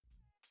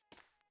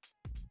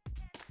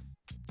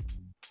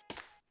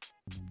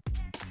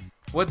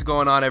What's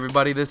going on,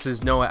 everybody? This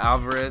is Noah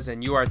Alvarez,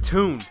 and you are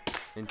tuned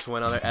into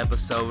another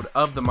episode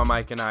of the My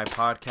Mike and I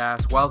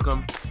podcast.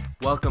 Welcome,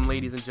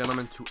 ladies and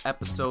gentlemen, to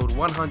episode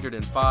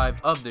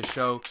 105 of the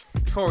show.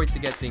 Before we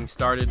get things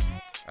started,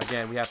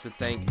 again, we have to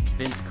thank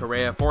Vince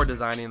Correa for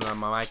designing the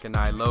My Mike and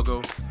I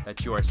logo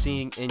that you are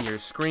seeing in your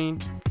screen.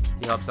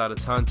 He helps out a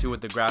ton, too,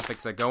 with the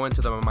graphics that go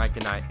into the My Mike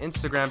and I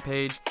Instagram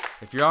page.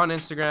 If you're on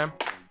Instagram,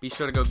 be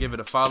sure to go give it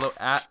a follow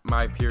at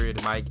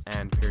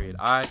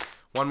my.mike_and_I.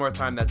 One more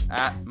time, that's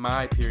at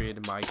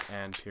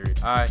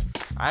my.mike_and_I. I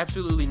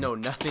absolutely know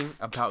nothing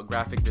about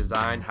graphic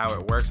design, how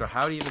it works, or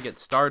how to even get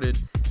started.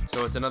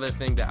 So it's another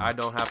thing that I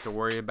don't have to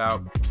worry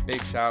about.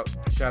 Big shout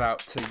out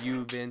to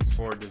you, Vince,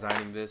 for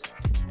designing this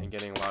and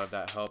getting a lot of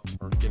that help,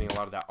 or getting a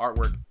lot of that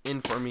artwork in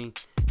for me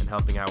and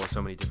helping out with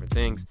so many different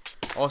things.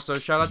 Also,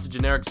 shout out to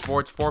Generic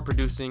Sports for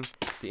producing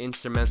the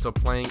instrumental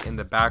playing in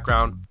the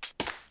background.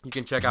 You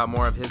can check out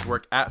more of his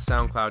work at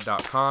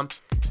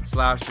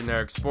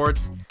soundcloud.com/Generic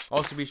Sports.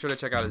 Also, be sure to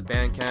check out his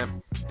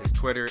Bandcamp, his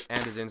Twitter, and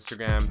his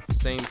Instagram.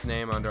 Same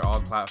name under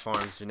all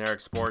platforms, Generic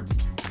Sports.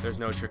 There's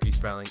no tricky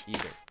spelling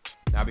either.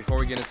 Now, before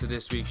we get into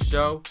this week's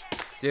show,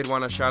 did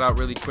want to shout out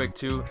really quick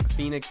to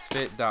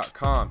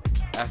PhoenixFit.com,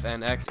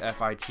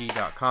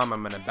 FNXFIT.com.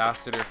 I'm an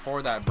ambassador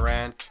for that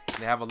brand.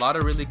 They have a lot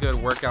of really good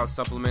workout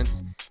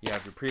supplements. You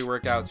have your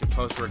pre-workouts, your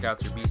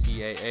post-workouts, your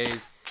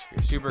BCAAs,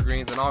 your super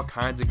greens, and all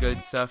kinds of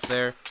good stuff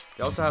there.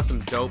 They also have some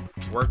dope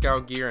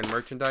workout gear and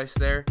merchandise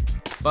there.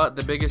 But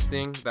the biggest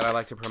thing that I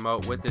like to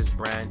promote with this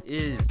brand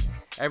is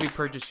every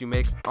purchase you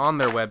make on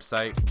their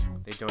website,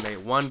 they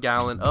donate 1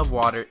 gallon of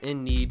water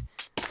in need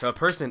to a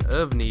person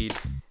of need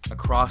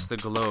across the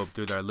globe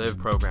through their Live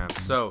program.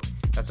 So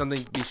that's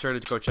something, be sure to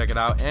go check it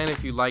out. And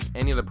if you like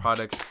any of the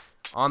products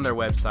on their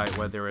website,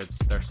 whether it's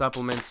their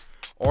supplements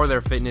or their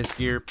fitness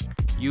gear,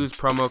 use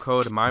promo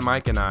code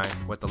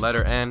MyMikeandI with the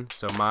letter N,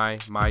 so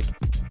MyMike,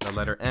 the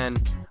letter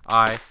N,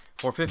 I,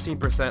 for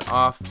 15%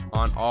 off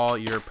on all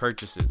your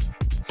purchases.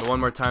 So one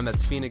more time,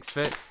 that's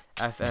PhoenixFit,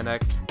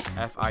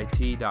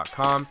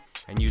 FNXFIT.com,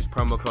 and use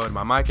promo code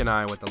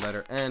MyMikeandI with the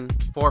letter N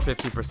for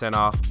 15%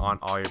 off on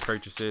all your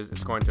purchases.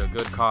 It's going to a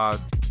good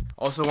cause.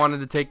 Also wanted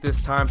to take this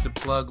time to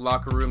plug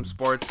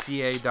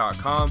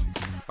LockerRoomSportsCA.com.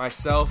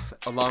 Myself,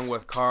 along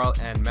with Carl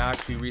and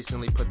Max, we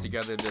recently put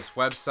together this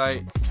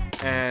website,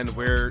 and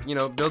we're,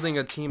 building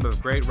a team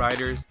of great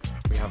writers.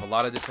 We have a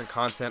lot of different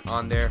content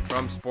on there,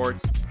 from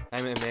sports,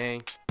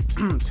 MMA,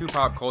 to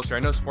pop culture. I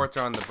know sports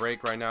are on the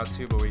break right now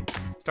too, but we're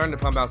starting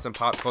to pump out some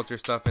pop culture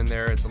stuff in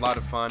there. It's a lot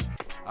of fun.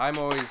 I'm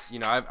always,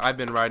 I've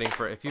been writing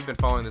if you've been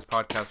following this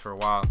podcast for a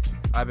while,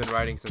 I've been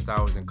writing since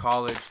I was in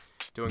college,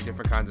 doing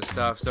different kinds of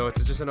stuff. So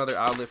it's just another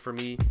outlet for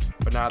me,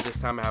 but now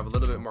this time I have a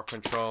little bit more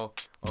control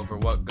over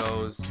what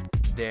goes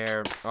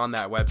there on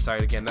that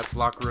website. Again, that's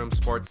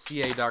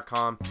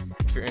LockerRoomSportsCA.com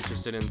if you're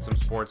interested in some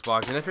sports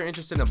blogs. And if you're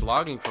interested in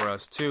blogging for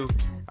us too,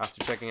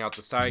 after checking out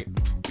the site,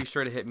 be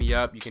sure to hit me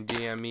up. You can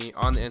DM me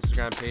on the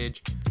Instagram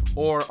page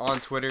or on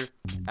Twitter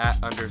at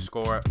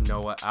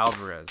 _Noah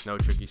Alvarez. No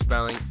tricky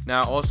spelling.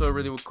 Now, also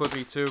really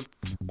quickly too,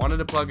 wanted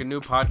to plug a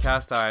new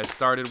podcast that I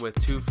started with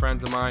 2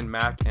 friends of mine,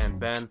 Mac and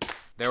Ben.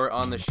 They were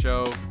on the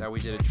show that we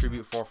did a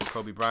tribute for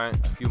Kobe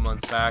Bryant a few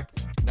months back.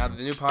 Now,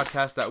 the new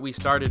podcast that we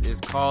started is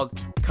called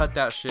Cut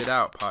That Shit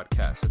Out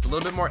Podcast. It's a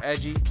little bit more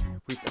edgy.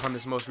 On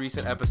this most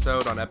recent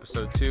episode, on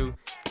episode 2,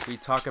 we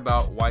talk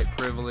about white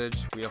privilege.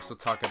 We also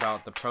talk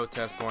about the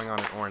protests going on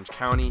in Orange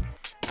County,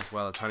 as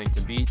well as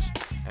Huntington Beach.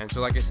 And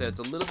so, like I said, it's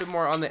a little bit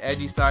more on the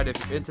edgy side.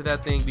 If you're into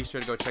that thing, be sure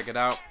to go check it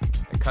out.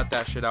 The Cut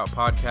That Shit Out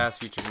podcast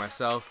featuring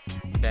myself,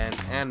 Ben,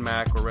 and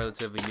Mac. We're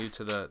relatively new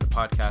to the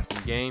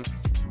podcasting game,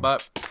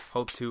 but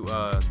hope to,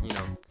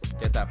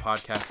 get that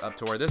podcast up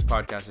to where this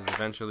podcast is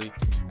eventually.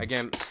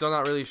 Again, still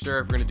not really sure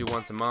if we're going to do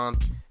once a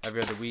month,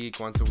 every other week,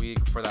 once a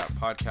week for that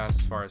podcast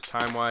as far as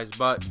time-wise.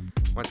 But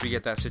once we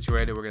get that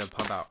situated, we're going to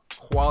pump out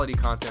quality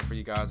content for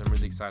you guys. I'm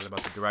really excited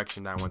about the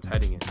direction that one's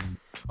heading in.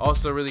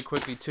 Also, really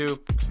quickly, too,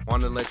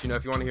 wanted to let you know,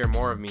 if you want to hear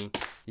more of me,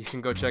 you can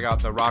go check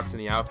out the Rocks in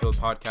the Outfield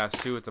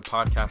podcast, too. It's a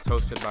podcast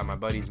hosted by my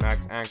buddies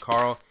Max and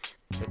Carl,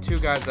 the 2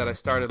 guys that I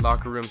started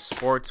Locker Room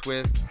Sports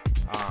with.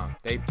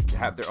 They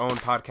have their own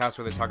podcast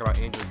where they talk about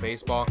Angels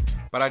baseball,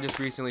 but I just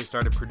recently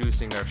started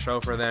producing their show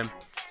for them,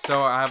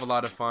 so I have a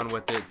lot of fun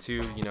with it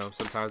too.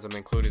 Sometimes I'm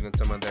included in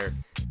some of their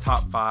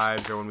top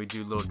 5s, or when we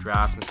do little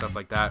drafts and stuff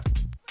like that.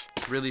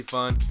 Really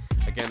fun.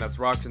 Again, that's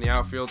Rocks in the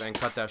Outfield, and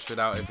Cut That Shit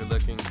Out if you're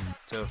looking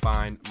to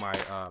find my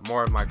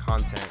more of my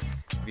content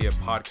via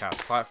podcast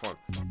platform.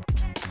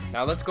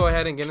 Now let's go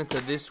ahead and get into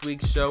this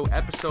week's show,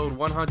 episode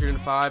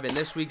 105, and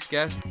this week's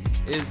guest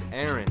is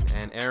Aaron,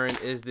 and Aaron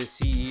is the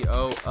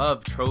CEO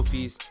of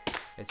Trophies.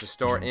 It's a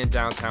store in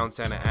downtown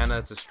Santa Ana.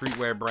 It's a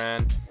streetwear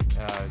brand.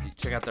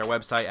 Check out their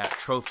website at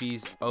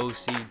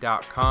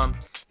trophiesoc.com.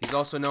 He's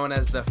also known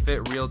as the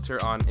Fit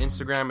Realtor on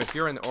Instagram. If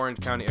you're in the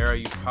Orange County area,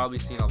 you've probably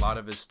seen a lot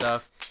of his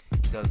stuff.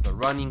 He does the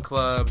running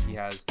club. He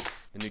has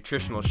the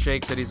nutritional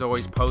shakes that he's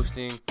always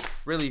posting.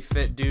 Really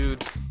fit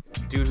dude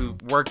who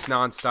works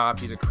nonstop.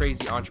 He's a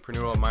crazy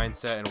entrepreneurial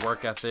mindset and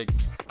work ethic.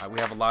 We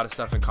have a lot of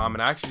stuff in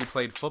common. I actually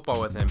played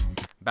football with him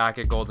back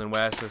at Golden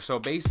West. So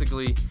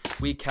basically,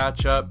 we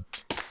catch up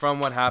from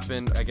what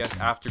happened, I guess,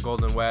 after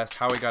Golden West,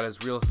 how he got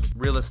his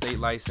real estate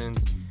license,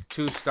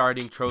 2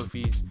 starting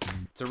trophies.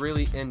 It's a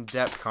really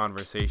in-depth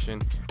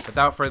conversation.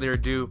 Without further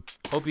ado,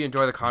 hope you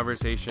enjoy the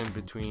conversation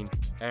between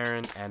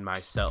Aaron and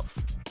myself.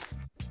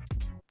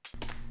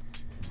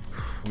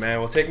 Man,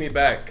 well, take me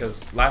back,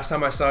 because last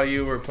time I saw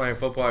you were playing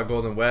football at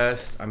Golden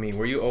West. I mean,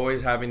 were you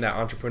always having that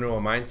entrepreneurial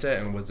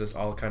mindset, and was this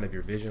all kind of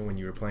your vision when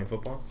you were playing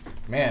football?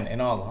 Man, in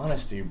all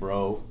honesty,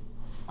 bro,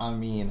 I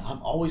mean,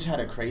 I've always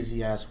had a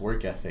crazy-ass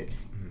work ethic.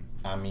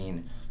 I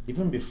mean,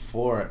 even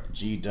before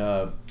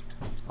G-Dub,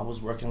 I was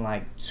working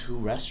like 2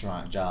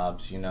 restaurant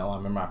jobs, you know. I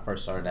remember I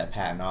first started at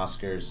Pat and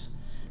Oscar's.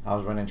 I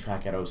was running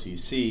track at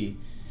OCC,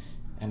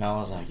 and I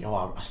was like,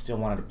 yo, I still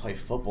wanted to play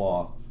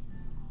football.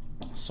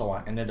 So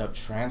I ended up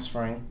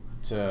transferring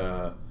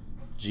to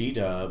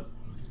G-Dub,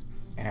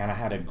 and I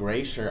had a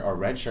gray shirt or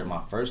red shirt my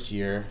first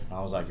year. And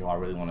I was like, yo, I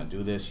really want to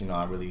do this. You know,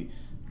 I'm really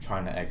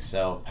trying to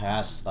excel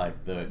past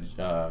like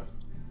the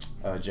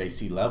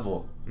JC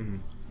level. Mm-hmm.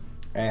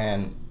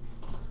 And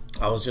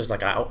I was just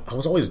like, I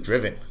was always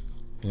driven,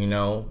 you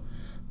know.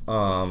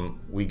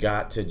 We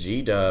got to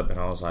G-Dub, and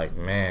I was like,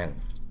 man,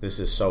 this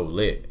is so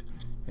lit.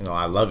 You know,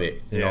 I love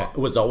it. You know, it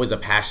was always a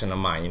passion of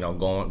mine, you know,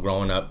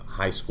 growing up,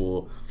 high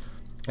school.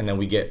 And then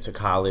we get to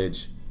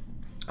college.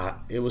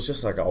 It was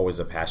just like always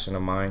a passion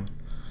of mine.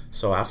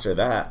 So after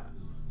that,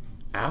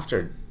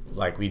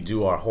 like we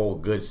do our whole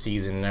good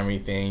season and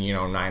everything, you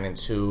know,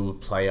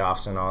 9-2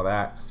 playoffs and all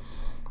that,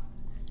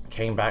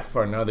 came back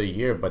for another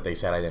year, but they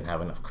said I didn't have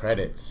enough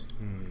credits,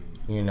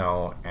 you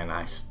know. And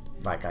I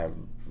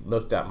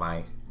looked at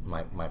my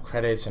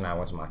credits, and I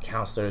went to my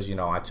counselors. You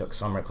know, I took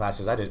summer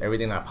classes. I did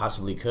everything I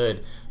possibly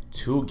could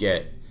to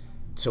get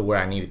to where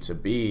I needed to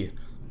be,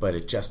 but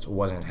it just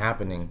wasn't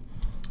happening.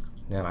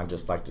 Then I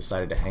just like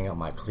decided to hang out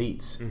my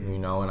cleats, you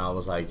know, and I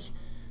was like,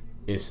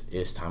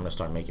 it's time to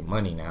start making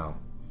money now.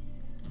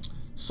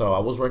 So I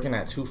was working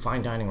at 2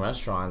 fine dining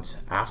restaurants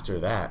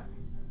after that.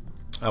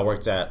 I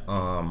worked at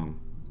Oak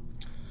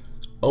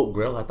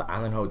Grill at the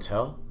Island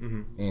Hotel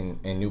in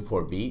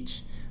Newport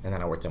Beach, and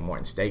then I worked at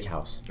Morton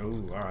Steakhouse.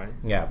 Oh, all right.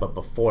 Yeah, but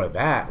before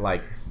that,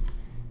 like,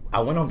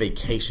 I went on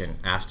vacation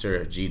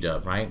after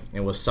G-Dub, right? It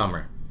was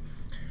summer.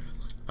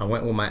 I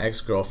went with my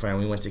ex-girlfriend.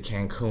 We went to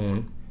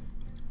Cancun.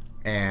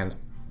 And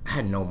I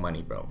had no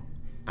money, bro.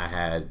 I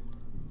had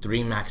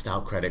 3 maxed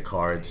out credit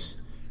cards,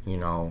 you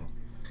know.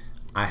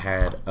 I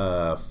had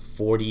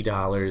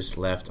 $40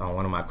 left on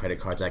one of my credit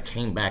cards. I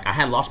came back. I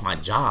had lost my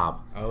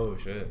job. Oh,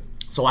 shit.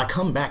 So I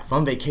come back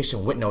from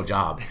vacation with no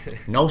job.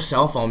 No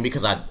cell phone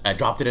because I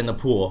dropped it in the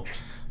pool,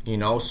 you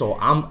know. So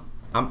I'm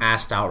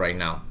assed out right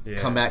now. Yeah.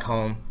 Come back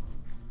home.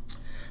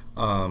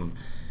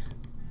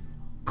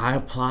 I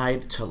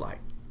applied to like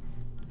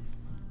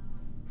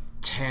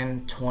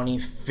 10, 20,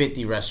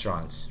 50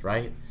 restaurants,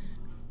 right?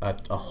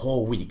 A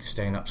whole week,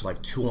 staying up to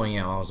like 2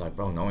 a.m. I was like,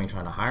 bro, no one ain't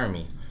trying to hire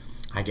me.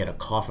 I get a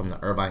call from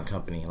the Irvine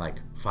company like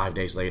 5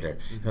 days later.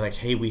 They're like,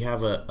 hey, we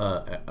have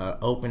a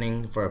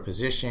opening for a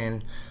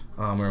position.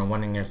 We're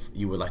wondering if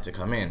you would like to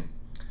come in.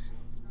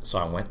 So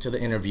I went to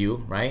the interview,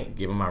 right?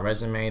 Gave them my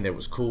resume. They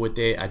was cool with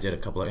it. I did a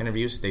couple of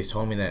interviews. They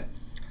told me that,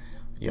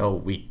 yo,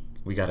 we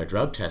got to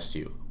drug test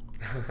you.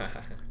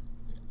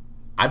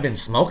 I've been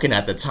smoking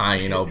at the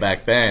time, you know,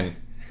 back then.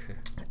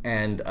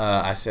 And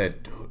I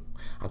said, dude,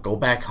 I'll go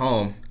back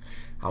home.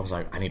 I was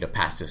like, I need to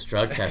pass this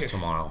drug test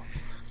tomorrow.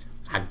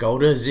 I go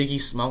to Ziggy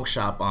Smoke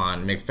Shop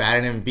on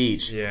McFadden and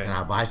Beach, and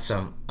I buy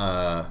some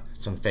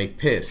fake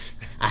piss.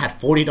 I had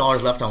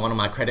 $40 left on one of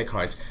my credit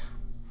cards.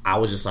 I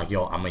was just like,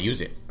 yo, I'm gonna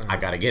use it. I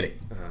gotta get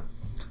it.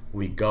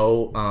 We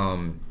go.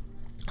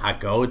 I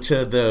go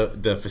to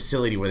the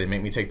facility where they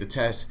make me take the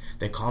test.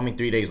 They call me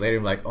 3 days later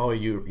and be like, oh,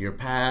 you're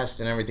passed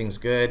and everything's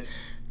good.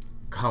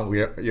 Come,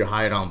 you're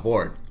hired on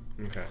board.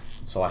 Okay.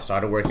 So I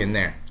started working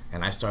there,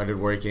 and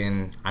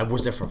I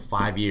was there for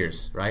 5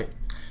 years, right?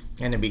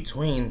 And in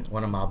between,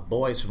 one of my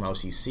boys from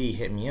OCC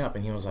hit me up,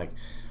 and he was like,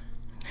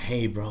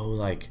 hey, bro,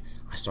 like,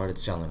 I started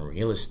selling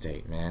real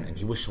estate, man. And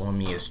he was showing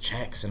me his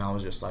checks, and I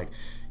was just like,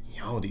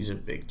 yo, these are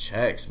big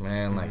checks,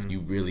 man. Like, you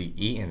really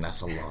eating.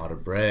 That's a lot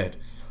of bread.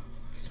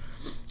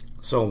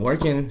 So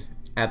working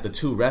at the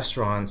 2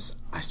 restaurants,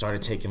 I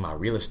started taking my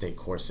real estate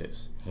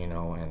courses, you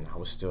know, and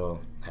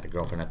I had a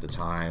girlfriend at the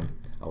time.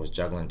 I was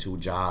juggling 2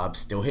 jobs,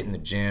 still hitting the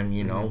gym,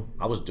 you know.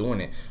 I was doing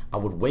it. I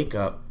would wake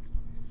up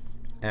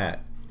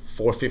at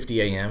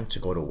 4:50 a.m. to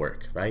go to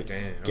work, right?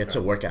 Damn, okay. Get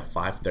to work at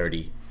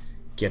 5:30,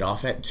 get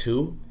off at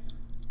 2.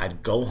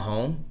 I'd go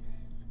home,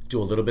 do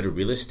a little bit of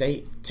real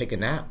estate, take a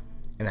nap,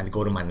 and I'd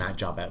go to my night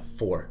job at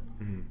 4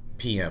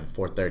 p.m.,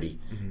 4:30.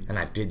 And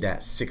I did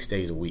that 6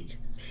 days a week.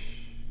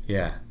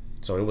 Yeah.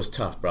 So it was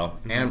tough, bro.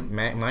 And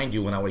mind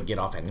you, when I would get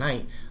off at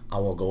night, I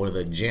would go to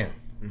the gym.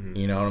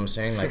 You know what I'm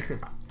saying? Like,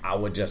 I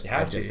would I'd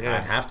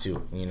have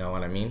to, you know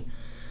what I mean?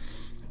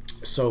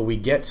 So we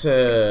get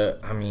to,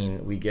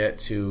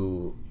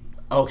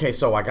 okay,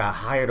 so I got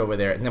hired over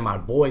there, and then my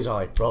boys are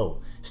like, bro,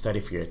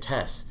 study for your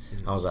test.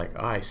 I was like,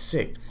 all right,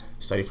 sick.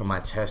 study for my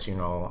test. You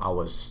know, I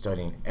was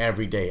studying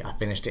every day. I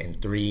finished it in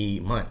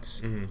 3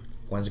 months.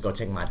 Went to go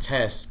take my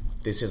test.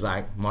 This is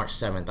like March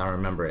 7th. I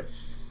remember it.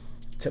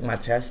 Took my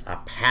test. I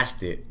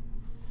passed it.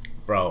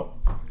 Bro,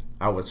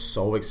 I was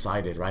so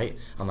excited, right?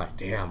 I'm like,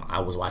 damn, I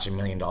was watching $1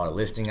 Million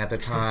Listing at the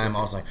time.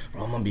 I was like,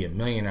 bro, I'm going to be a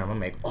millionaire. I'm going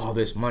to make all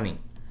this money.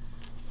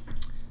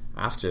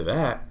 After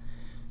that,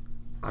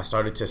 I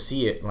started to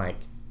see it like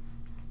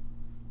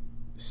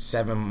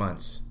 7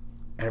 months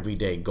every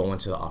day going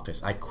to the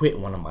office. I quit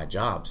one of my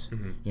jobs.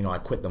 You know, I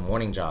quit the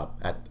morning job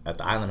at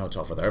the Island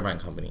Hotel for the Irvine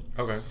Company.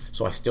 Okay.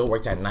 So I still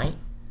worked at night,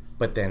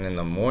 but then in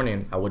the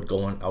morning, I was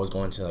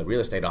going to the real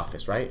estate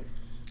office, right?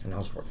 And I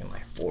was working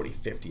like 40,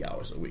 50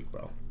 hours a week,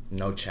 bro.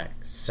 No check.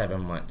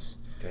 7 months.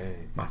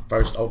 Dang. My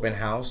first open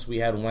house we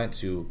had went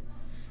to,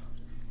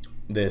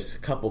 this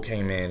couple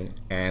came in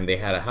and they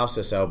had a house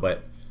to sell,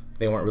 but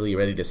they weren't really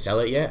ready to sell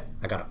it yet.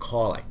 I got a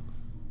call like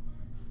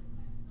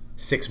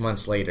 6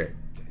 months later,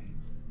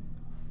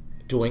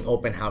 doing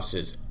open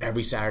houses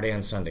every Saturday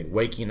and Sunday,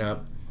 waking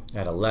up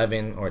at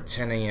 11 or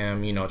 10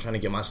 a.m., you know, trying to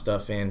get my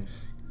stuff in,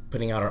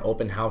 putting out our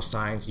open house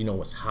signs. You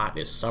know, it's hot,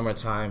 it's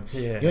summertime.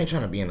 Yeah. You ain't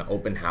trying to be in an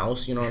open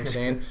house, you know what I'm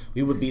saying?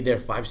 We would be there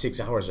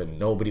 5-6 hours and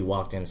nobody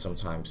walked in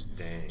sometimes.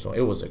 Dang. So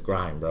it was a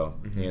grind, bro,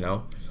 you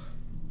know?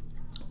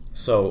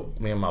 So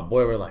me and my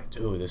boy were like,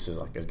 dude, this is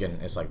like,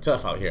 it's like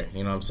tough out here,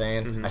 you know what I'm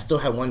saying? I still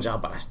had one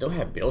job, but I still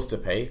had bills to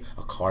pay,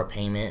 a car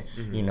payment,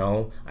 you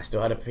know? I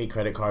still had to pay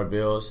credit card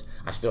bills.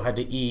 I still had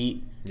to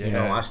eat, you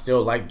know? I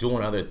still like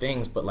doing other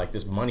things, but like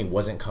this money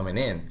wasn't coming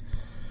in.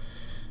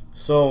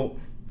 So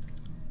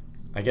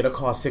I get a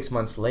call 6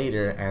 months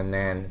later, and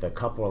then the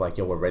couple are like,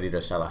 yo, we're ready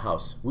to sell a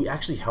house. We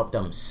actually helped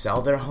them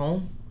sell their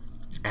home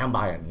and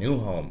buy a new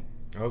home.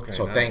 Okay.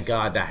 So nice. thank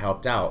God that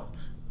helped out.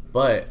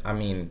 But, I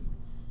mean,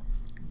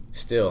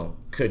 still,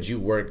 could you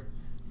work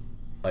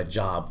a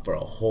job for a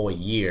whole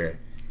year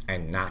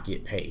and not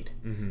get paid?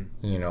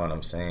 You know what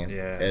I'm saying?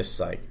 Yeah. It's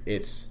like,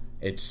 it's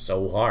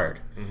so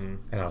hard. And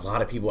a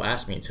lot of people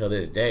ask me till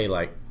this day,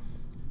 like,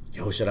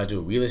 yo, should I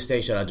do real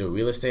estate? Should I do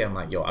real estate? I'm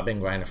like, yo, I've been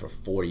grinding for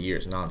 4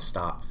 years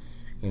nonstop.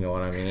 You know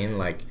what I mean?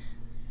 Like,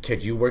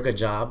 could you work a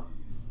job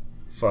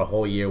for a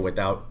whole year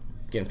without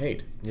getting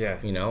paid? Yeah.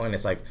 You know? And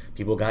it's like,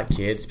 people got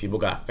kids, people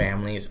got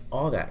families,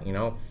 all that, you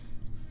know?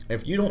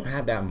 If you don't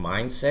have that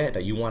mindset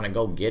that you want to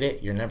go get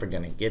it, you're never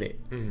going to get it.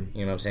 You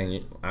know what I'm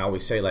saying? I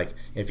always say, like,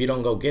 if you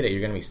don't go get it,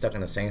 you're going to be stuck in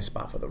the same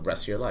spot for the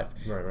rest of your life.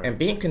 Right. And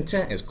being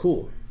content is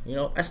cool. You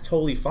know, that's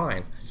totally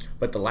fine.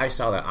 But the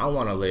lifestyle that I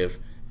want to live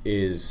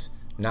is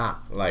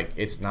not, like,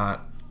 it's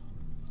not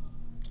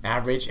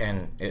average,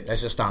 and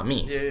that's just not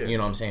me. Yeah. You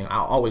know what I'm saying? I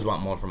always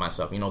want more for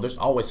myself. You know, there's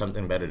always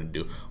something better to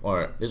do,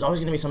 or there's always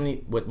gonna be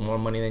somebody with more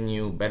money than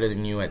you, better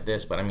than you at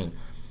this. But I mean,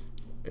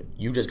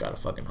 you just gotta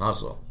fucking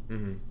hustle.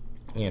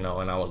 You know,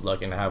 and I was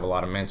lucky to have a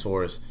lot of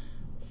mentors.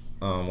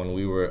 When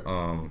we were,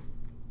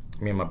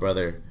 me and my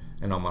brother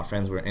and all my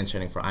friends were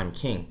interning for I'm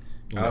King.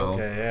 You know?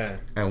 Okay, yeah.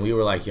 And we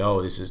were like,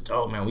 yo, this is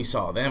dope, man. We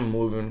saw them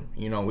moving.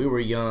 You know, we were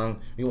young.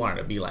 We wanted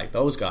to be like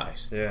those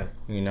guys. Yeah.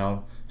 You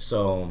know?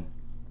 So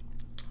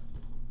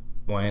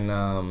when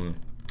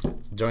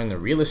during the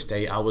real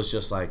estate, I was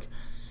just like,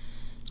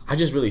 I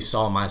just really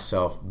saw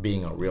myself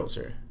being a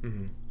realtor.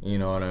 You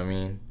know what I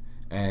mean?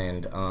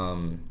 And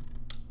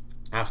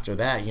after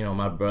that, you know,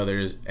 my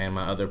brothers and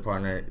my other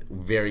partner,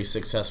 very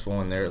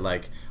successful in their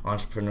like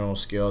entrepreneurial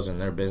skills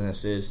and their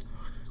businesses.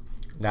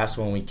 That's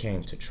when we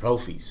came to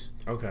trophies.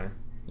 Okay.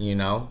 You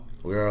know,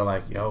 we were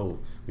like, yo,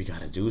 we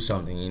gotta do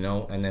something, you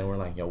know. And then we're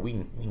like, yo,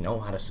 we know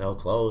how to sell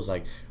clothes.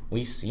 Like,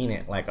 we seen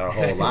it like our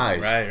whole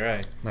lives.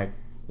 Right. Like,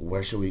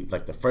 where should we,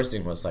 like, the first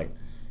thing was like,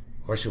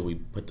 where should we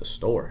put the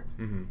store?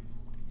 I'm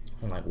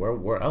like,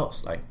 where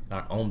else? Like,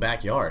 our own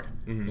backyard,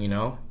 you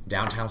know,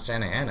 downtown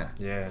Santa Ana.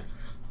 Yeah.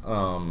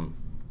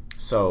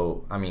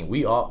 So I mean,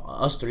 we all,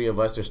 us three of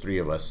us, there's three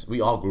of us,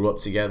 we all grew up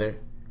together,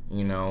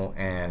 you know,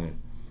 and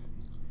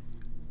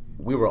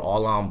we were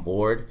all on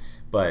board.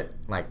 But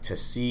like, to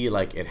see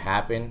like it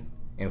happen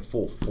in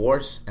full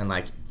force and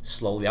like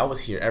slowly, I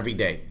was here every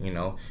day, you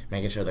know,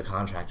 making sure the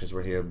contractors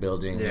were here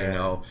building, you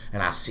know,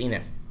 and I seen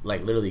it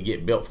like literally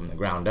get built from the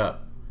ground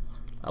up.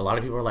 A lot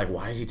of people are like,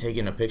 why is he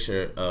taking a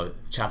picture of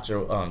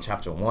chapter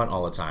 1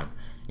 all the time?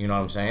 You know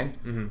what I'm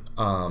saying?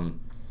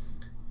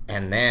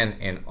 And then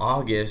in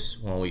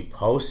August, when we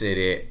posted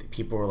it,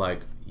 people were like,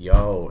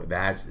 yo,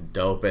 that's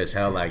dope as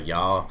hell. Like,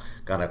 y'all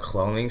got a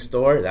clothing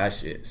store? That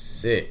shit's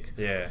sick.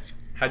 Yeah.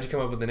 How'd you come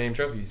up with the name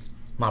Trophies?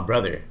 My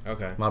brother.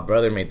 Okay. My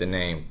brother made the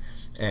name.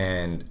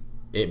 And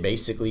it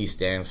basically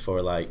stands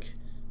for, like,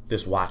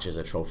 this watch is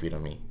a trophy to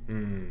me.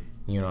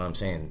 You know what I'm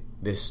saying?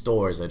 This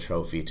store is a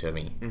trophy to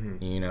me.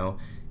 You know?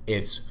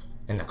 It's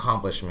an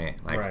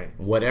accomplishment. Like,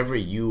 whatever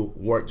you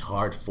worked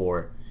hard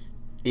for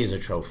is a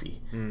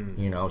trophy.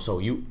 You know?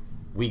 So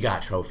we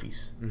got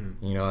trophies.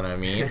 You know what I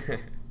mean?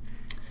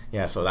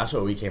 Yeah, so that's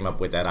where we came up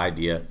with that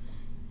idea.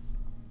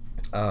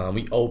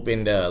 We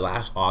opened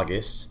last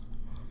August.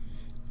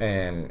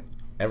 And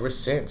ever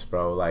since,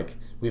 bro, like,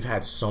 we've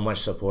had so much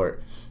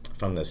support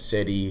from the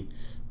city,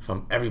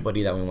 from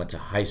everybody that we went to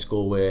high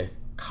school with,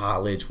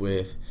 college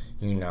with,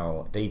 You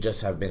know, they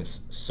just have been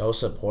so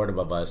supportive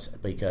of us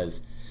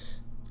because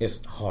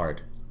it's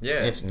hard.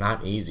 Yeah. It's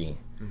not easy.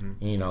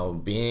 You know,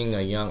 being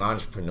a young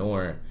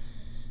entrepreneur,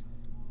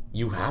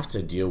 you have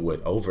to deal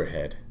with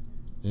overhead.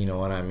 You know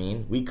what I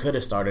mean? We could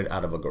have started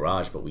out of a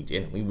garage, but we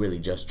didn't. We really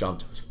just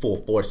jumped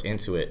full force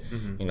into it.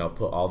 You know,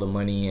 put all the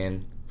money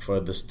in for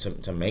this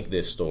to make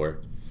this store.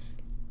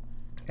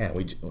 And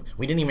we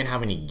didn't even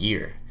have any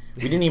gear.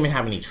 We didn't even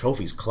have any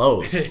trophies,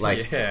 clothes.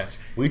 Like,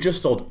 we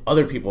just sold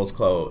other people's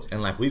clothes.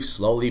 And, like, we've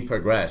slowly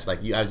progressed.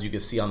 Like, as you can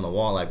see on the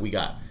wall, like, we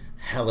got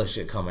hella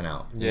shit coming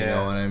out. You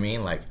know what I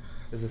mean? Like,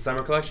 is it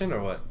summer collection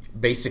or what?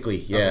 Basically,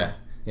 yeah. Okay.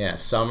 Yeah,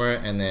 summer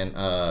and then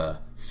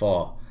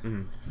fall.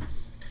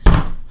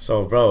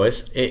 So, bro,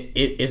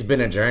 it's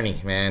been a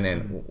journey, man,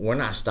 and we're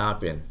not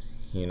stopping,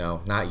 you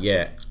know, not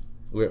yet.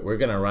 We're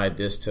going to ride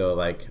this till,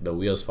 like, the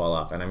wheels fall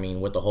off. And, I mean,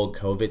 with the whole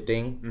COVID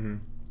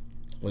thing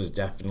was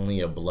definitely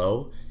a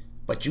blow,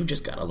 but you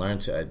just got to learn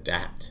to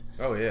adapt.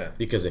 Oh, yeah.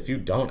 Because if you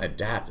don't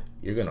adapt,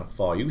 you're going to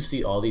fall. You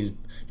see all these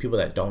people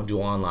that don't do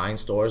online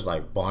stores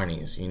like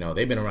Barney's, you know,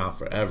 they've been around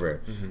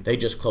forever. They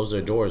just closed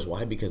their doors.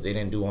 Why? Because they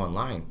didn't do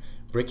online.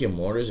 Brick and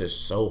mortars is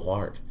so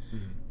hard.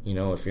 You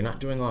know, if you're not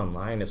doing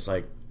online, it's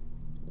like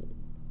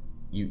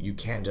you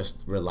can't just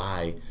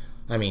rely,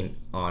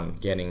 on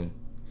getting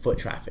foot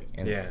traffic.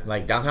 And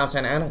like downtown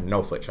Santa Ana,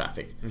 no foot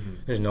traffic.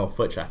 There's no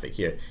foot traffic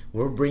here.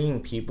 We're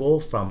bringing people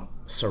from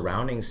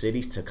surrounding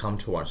cities to come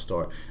to our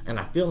store. And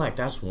I feel like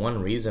that's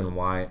one reason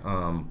why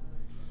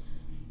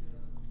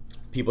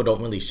people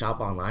don't really shop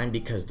online,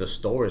 because the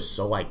store is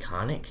so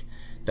iconic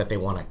that they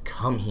want to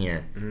come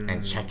here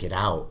and check it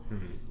out.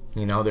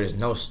 You know, there's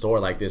no store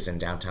like this in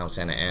downtown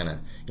Santa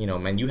Ana. You know,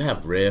 man, you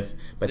have Riff,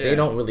 but they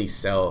don't really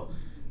sell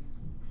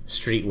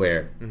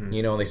streetwear.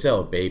 You know, they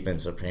sell Bape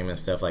and Supreme and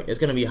stuff. Like, it's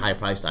going to be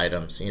high-priced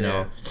items, you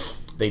know.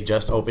 They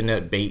just opened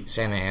at Bait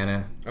Santa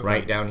Ana,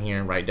 right down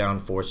here, right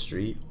down 4th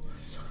Street.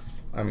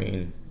 I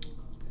mean,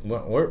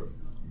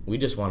 we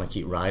just want to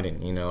keep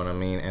riding, you know what I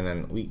mean? And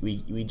then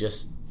we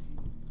just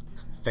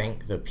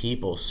thank the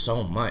people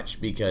so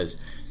much, because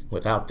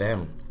without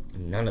them,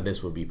 none of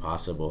this would be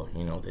possible.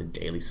 You know, the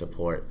daily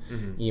support,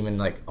 even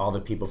like all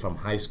the people from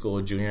high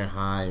school, junior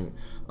high,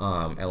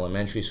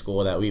 elementary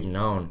school that we've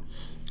known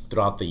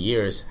throughout the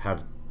years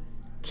have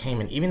came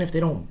in. Even if they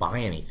don't buy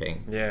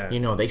anything, you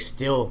know, they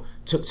still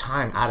took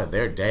time out of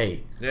their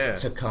day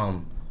to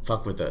come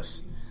fuck with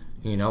us,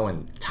 you know.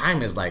 And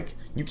time is like,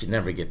 you can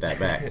never get that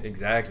back.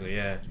 Exactly.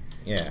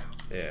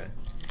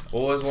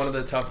 What was one of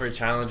the tougher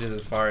challenges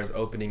as far as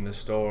opening the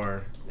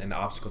store and the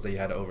obstacles that you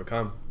had to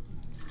overcome?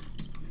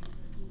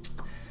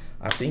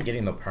 I think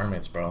getting the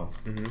permits, bro.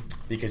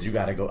 Because you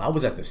gotta go. I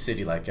was at the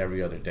city like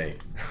every other day.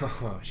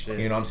 Oh, shit.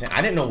 You know what I'm saying?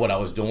 I didn't know what I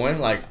was doing.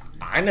 Like,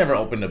 I never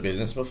opened a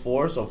business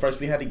before. So first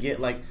we had to get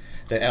like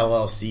the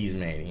LLCs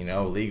made, you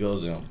know,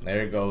 LegalZoom.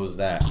 There goes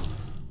that.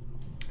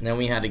 Then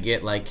we had to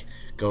get like,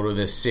 go to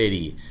the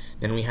city.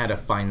 Then we had to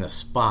find the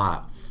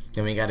spot.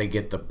 Then we got to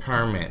get the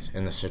permit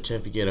and the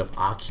certificate of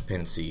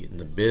occupancy,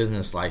 the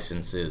business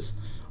licenses.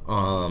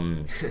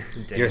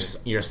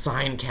 Your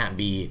sign can't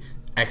be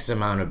X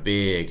amount of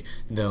big.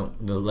 The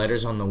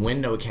letters on the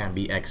window can't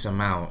be X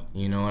amount.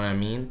 You know what I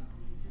mean?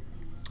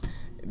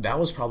 That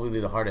was probably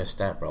the hardest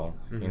step, bro.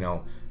 You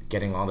know,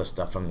 getting all the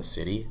stuff from the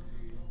city,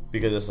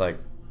 because it's like,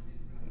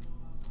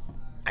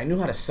 I knew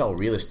how to sell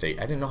real estate.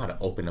 I didn't know how to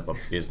open up a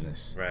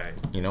business. Right.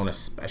 You know, and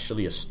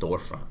especially a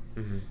storefront.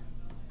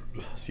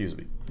 Excuse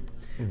me.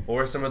 What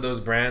were some of those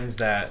brands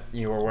that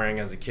you were wearing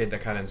as a kid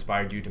that kind of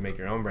inspired you to make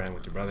your own brand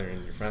with your brother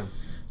and your friend?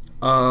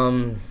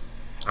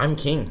 I'm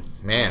King,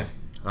 man.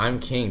 I'm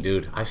King,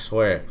 dude. I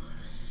swear.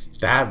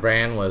 That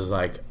brand was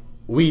like,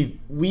 we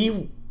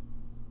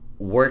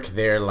work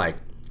there like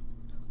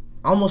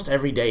almost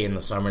every day in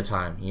the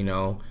summertime, you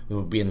know. We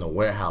would be in the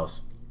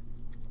warehouse,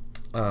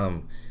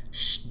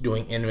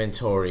 doing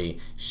inventory,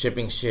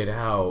 shipping shit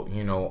out,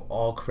 you know,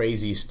 all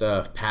crazy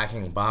stuff,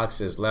 packing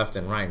boxes left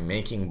and right,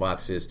 making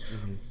boxes.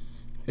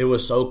 It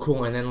was so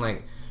cool. And then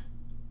like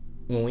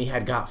when we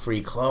had got free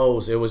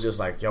clothes, it was just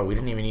like, yo, we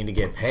didn't even need to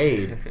get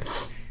paid.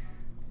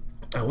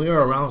 And we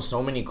were around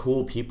so many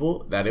cool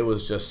people that it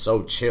was just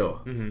so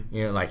chill. You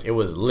know, like, it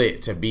was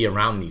lit to be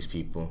around these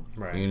people.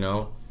 Right. You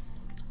know?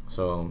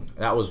 So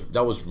that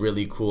was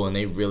really cool, and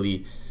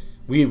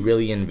we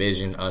really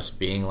envisioned us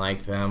being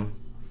like them.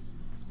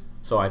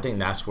 So I think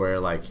that's where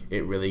like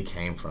it really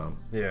came from.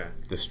 Yeah.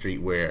 The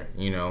streetwear,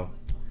 you know.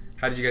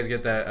 How did you guys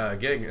get that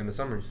gig in the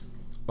summers?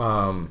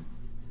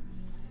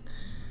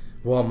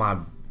 Well,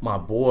 my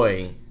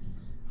boy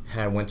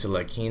had went to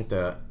La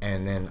Quinta,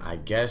 and then I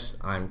guess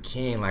I'm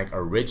King like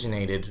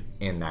originated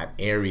in that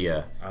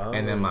area.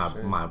 And then my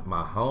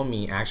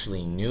homie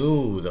actually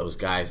knew those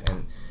guys,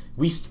 and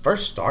we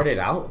first started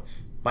out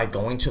by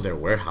going to their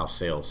warehouse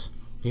sales.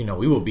 You know,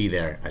 we would be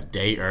there a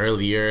day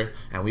earlier,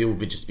 and we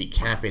would just be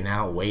camping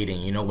out,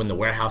 waiting. You know, when the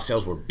warehouse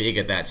sales were big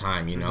at that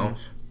time, you know,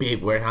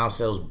 big warehouse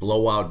sales,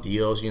 blowout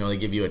deals. You know, they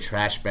give you a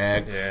trash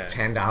bag,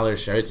 $10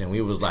 shirts, and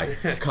we was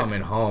like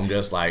coming home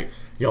just like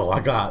yo, I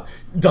got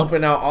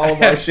dumping out all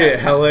of our shit,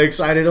 hella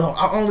excited. Oh,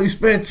 I only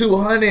spent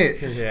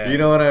 $200. Yeah. You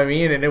know what I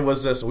mean? And it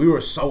was just, we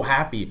were so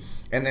happy.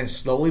 And then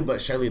slowly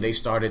but surely they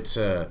started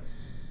to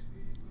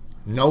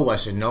know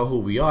us and know who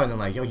we are. And then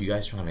like, yo, you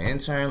guys trying to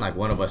intern? Like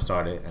one of us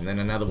started, and then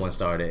another one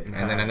started,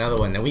 and then another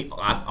one. Then we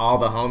got all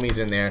the homies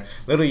in there.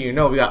 Little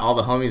we got all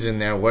the homies in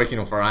there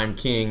working for I'm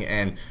King,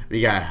 and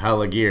we got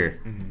hella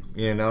gear.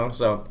 You know?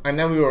 So, and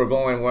then we were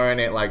going wearing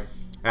it like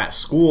at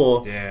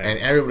school, and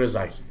everybody's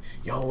like,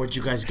 yo, where'd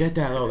you guys get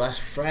that? Oh, that's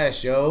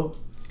fresh, yo.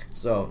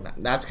 So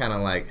that's kind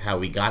of like how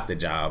we got the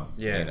job.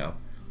 You know.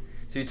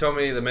 So you told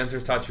me the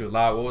mentors taught you a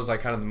lot. What was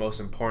like kind of the most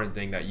important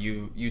thing that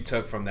you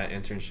took from that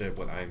internship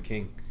with I Am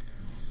King?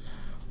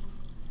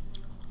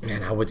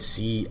 Man, I would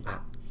see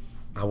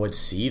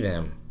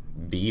them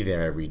be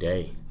there every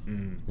day.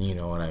 You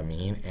know what I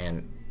mean?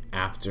 And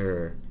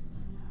after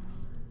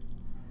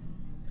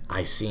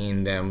I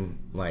seen them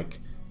like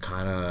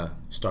kind of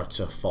start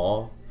to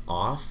fall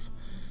off,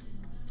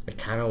 it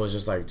kind of was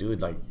just like, dude,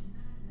 like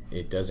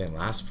it doesn't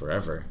last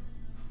forever.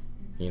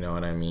 You know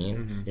what I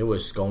mean? It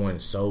was going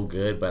so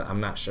good, but I'm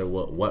not sure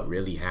what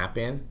really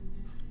happened.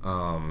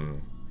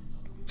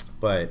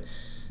 But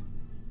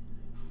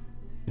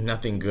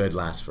nothing good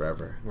lasts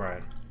forever.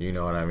 Right. You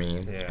know what I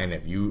mean? Yeah.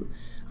 And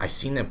I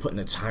seen them putting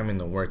the time and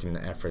the work and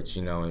the efforts,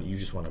 you know, and you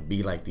just want to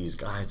be like these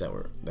guys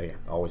they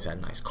always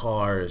had nice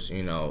cars,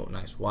 you know,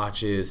 nice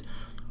watches,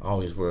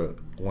 always were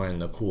wearing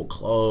the cool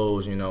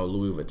clothes, you know,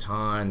 Louis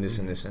Vuitton, this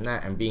and this and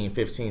that. And being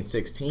 15,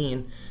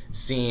 16,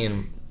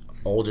 seeing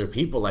older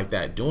people like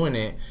that doing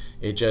it,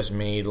 it just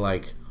made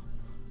like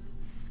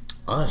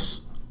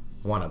us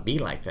want to be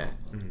like that.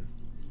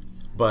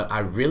 But I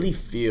really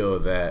feel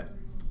that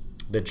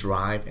the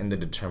drive and the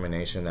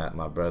determination that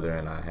my brother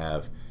and I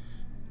have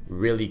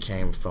really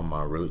came from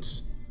our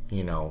roots,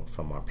 you know,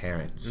 from our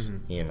parents.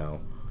 You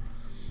know,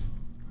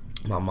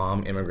 my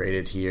mom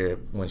immigrated here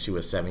when she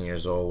was 7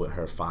 years old with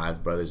her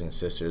 5 brothers and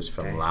sisters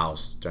from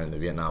Laos during the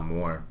Vietnam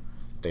War.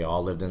 They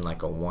all lived in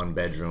like a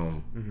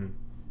 1-bedroom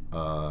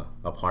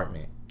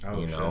apartment.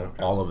 You know,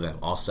 all of them,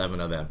 all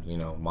 7 of them, you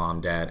know, mom,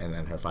 dad, and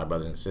then her 5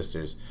 brothers and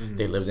sisters.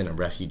 They lived in a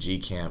refugee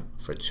camp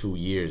for 2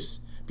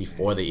 years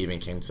before they even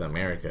came to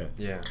America.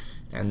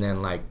 And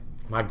then like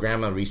my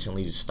grandma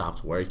recently just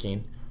stopped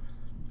working,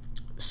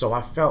 so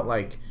I felt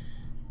like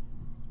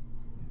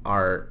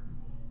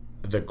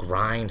the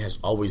grind has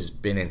always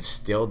been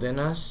instilled in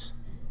us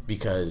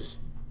because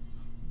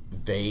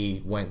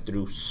they went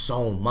through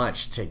so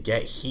much to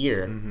get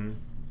here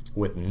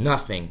with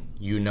nothing,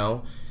 you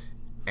know.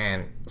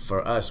 And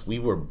for us, we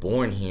were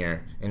born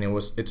here, and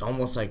it's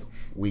almost like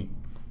we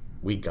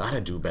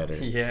gotta do better.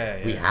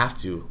 We have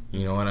to,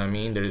 you know what I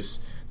mean? There's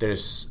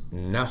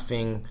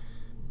nothing.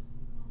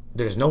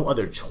 There's no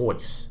other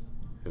choice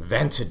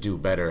than to do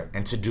better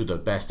and to do the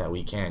best that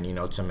we can, you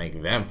know, to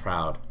make them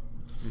proud.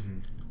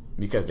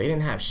 Because they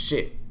didn't have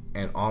shit,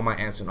 and all my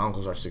aunts and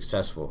uncles are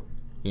successful.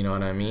 You know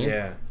what I mean?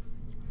 And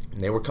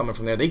they were coming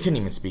from there. They couldn't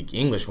even speak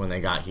English when they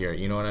got here.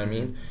 You know what I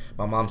mean?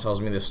 My mom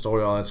tells me this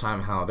story all the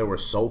time, how they were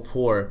so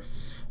poor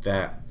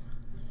that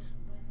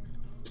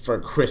for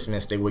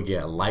Christmas they would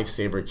get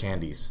Lifesaver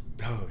candies.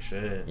 Oh,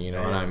 shit. You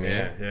know what I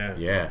mean?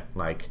 Yeah.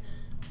 Like,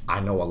 I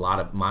know a lot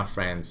of my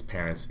friends'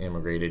 parents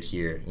immigrated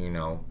here, you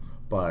know,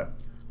 but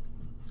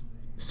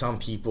some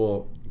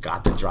people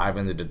got the drive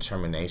and the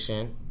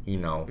determination, you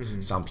know,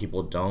 some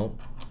people don't.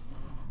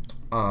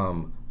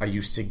 I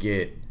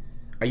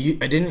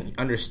didn't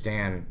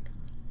understand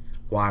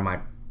why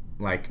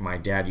my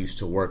dad used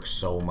to work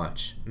so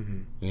much.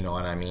 You know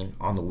what I mean?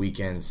 On the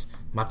weekends,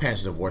 my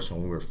parents divorced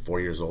when we were 4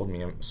 years old.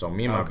 Me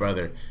and my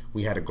brother,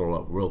 we had to grow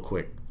up real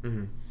quick.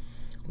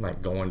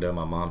 Like going to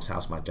my mom's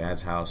house, my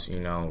dad's house,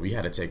 you know, we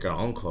had to take our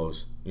own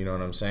clothes. You know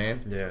what I'm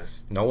saying? Yeah.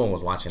 No one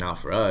was watching out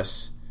for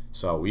us,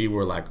 so we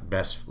were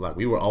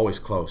we were always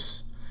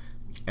close.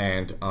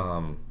 And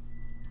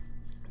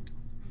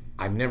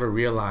I never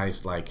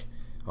realized, like,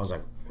 I was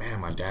like, man,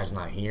 my dad's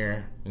not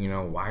here. You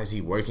know, why is he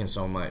working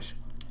so much?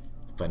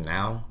 But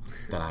now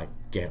that I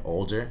get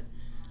older,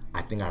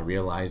 I think I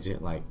realized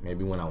it, like,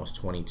 maybe when I was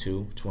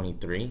 22,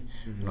 23,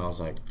 and I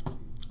was like,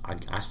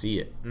 I see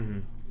it.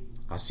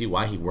 I see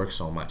why he works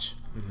so much.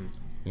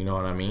 You know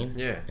what I mean?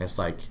 Yeah. It's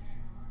like,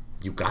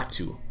 you got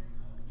to.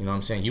 You know what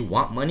I'm saying? You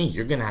want money,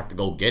 you're going to have to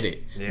go get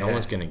it. No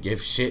one's going to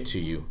give shit to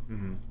you.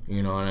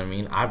 You know what I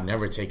mean? I've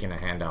never taken a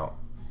handout.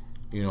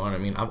 You know what I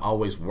mean? I've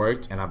always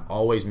worked, and I've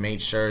always made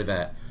sure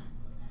that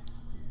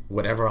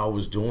whatever I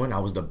was doing, I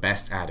was the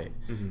best at it.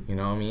 You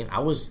know what I mean?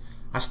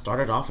 I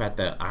started off at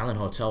the Island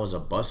Hotel as a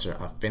busser.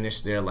 I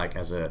finished there like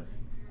as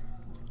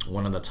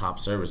one of the top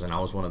servers, and I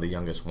was one of the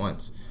youngest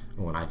ones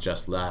when I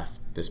just left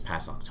this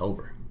past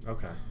October.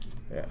 Okay.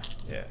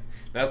 Yeah.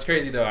 That's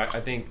crazy though. I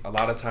think a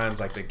lot of times,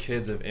 like, the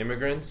kids of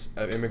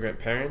immigrant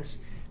parents,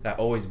 that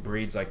always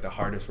breeds like the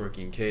hardest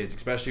working kids,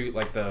 especially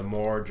like the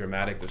more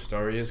dramatic the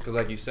story is. Because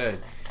like you said,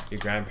 your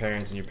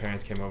grandparents and your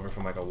parents came over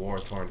from like a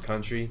war-torn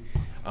country.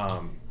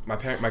 My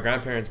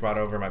grandparents brought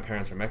over my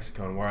parents from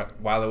Mexico, and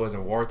while it was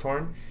a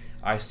war-torn,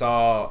 I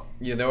saw,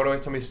 they would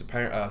always tell me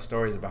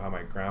stories about how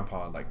my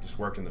grandpa, like, just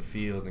worked in the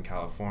field in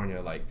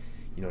California, like,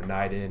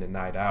 night in and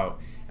night out.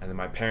 And then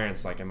my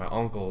parents, like, and my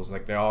uncles,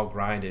 like, they all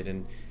grinded.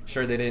 And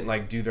sure, they didn't,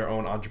 like, do their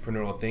own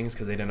entrepreneurial things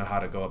because they didn't know how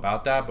to go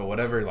about that. But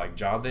whatever, like,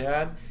 job they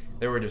had,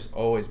 they were just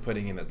always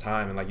putting in the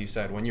time. And like you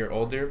said, when you're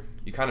older,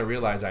 you kind of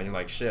realize that. And you're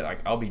like, shit, like,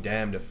 I'll be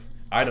damned if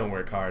I don't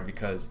work hard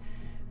because,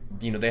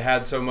 they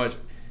had so much.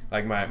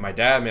 Like, my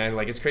dad, man,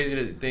 like, it's crazy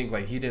to think,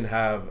 like, he didn't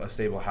have a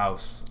stable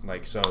house.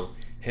 Like, so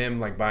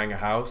him, like, buying a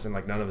house and,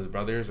 like, none of his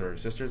brothers or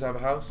sisters have a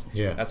house,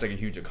 that's, like, a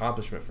huge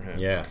accomplishment for him.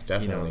 Yeah,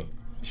 definitely.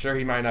 Sure,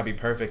 he might not be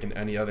perfect in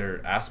any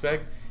other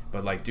aspect,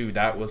 but, like, dude,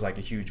 that was, like,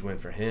 a huge win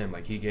for him.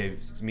 Like, he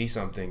gave me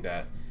something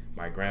that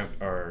my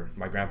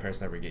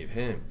grandparents never gave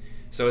him.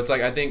 So it's,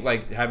 like, I think,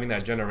 like, having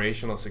that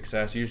generational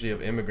success, usually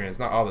of immigrants,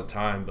 not all the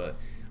time, but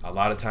a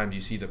lot of times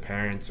you see the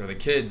parents or the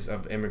kids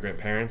of immigrant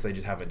parents, they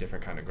just have a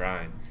different kind of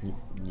grind.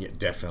 Yeah,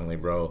 definitely,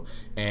 bro.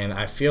 And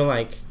I feel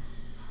like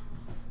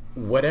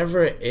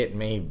whatever it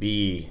may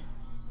be,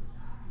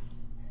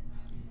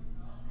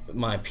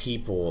 my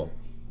people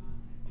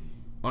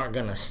aren't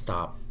going to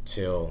stop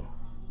till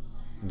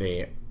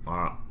they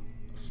are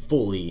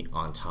fully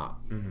on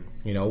top.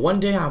 Mm-hmm. One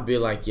day I'll be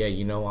like, yeah,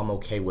 I'm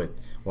okay with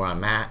where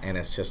I'm at, and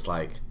it's just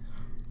like,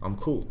 I'm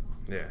cool.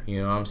 Yeah.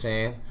 You know what I'm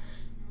saying?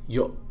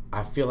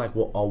 I feel like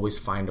we'll always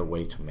find a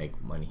way to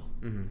make money.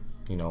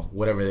 Mm-hmm.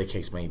 Whatever the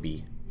case may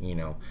be.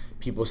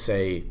 People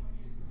say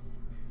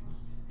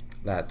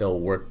that they'll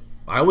work.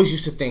 I always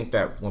used to think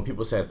that when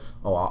people said,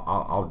 "Oh,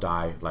 I'll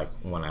die like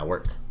when I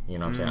work,"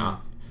 what I'm saying?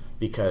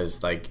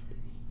 Because like,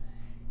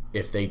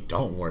 if they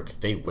don't work,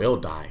 they will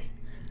die.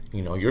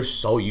 You're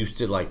so used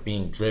to like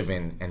being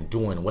driven and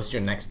doing. What's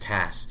your next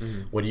task?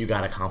 Mm-hmm. What do you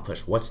got to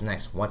accomplish? What's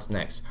next?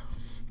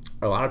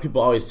 A lot of people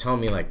always tell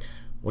me like,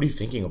 "What are you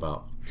thinking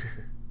about?"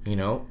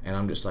 And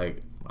I'm just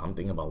like, I'm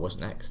thinking about what's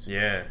next.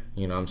 Yeah.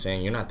 You know what I'm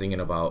saying? You're not thinking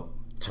about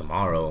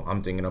tomorrow.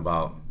 I'm thinking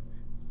about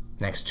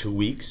next 2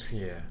 weeks.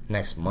 Yeah.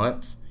 Next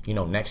month.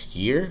 Next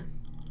year.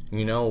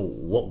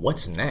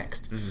 What's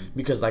next? Mm-hmm.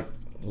 Because like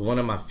one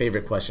of my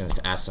favorite questions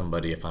to ask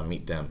somebody if I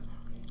meet them,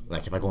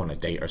 like if I go on a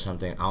date or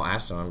something, I'll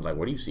ask them, I'm like,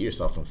 where do you see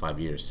yourself in 5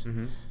 years?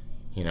 Mm-hmm.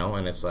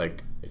 And it's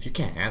like, if you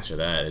can't answer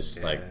that,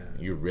 it's like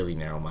you're really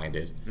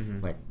narrow-minded.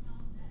 Mm-hmm. Like,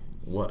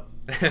 what?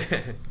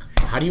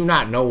 How do you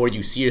not know where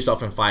you see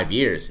yourself in 5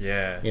 years?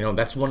 Yeah.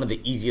 That's one of the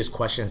easiest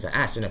questions to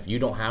ask. And if you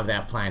don't have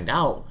that planned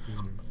out,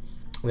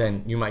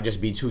 then you might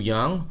just be too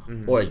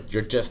young, or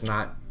you're just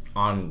not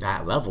on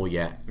that level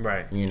yet.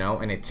 Right. And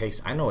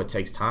I know it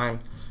takes time,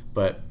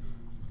 but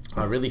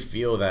I really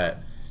feel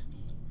that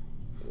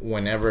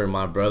whenever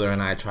my brother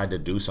and I tried to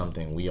do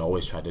something, we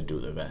always tried to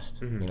do the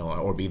best,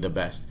 or be the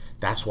best.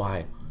 That's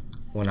why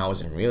when I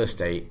was in real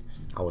estate,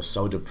 I was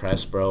so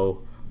depressed,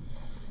 bro.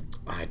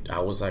 I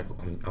was like,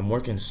 I'm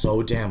working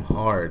so damn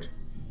hard,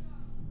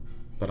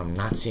 but I'm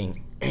not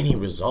seeing any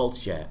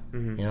results yet.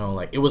 Mm-hmm.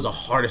 Like, it was the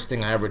hardest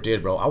thing I ever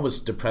did, bro. I was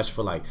depressed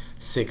for like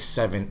 6,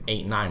 7,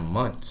 8, 9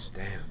 months.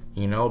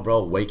 Damn.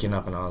 Bro, waking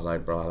up and I was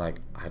like, bro, like,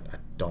 I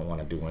don't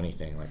want to do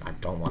anything. Like, I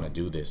don't want to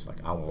do this. Like,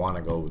 I want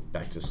to go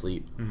back to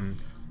sleep. Mm-hmm.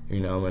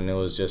 And it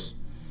was just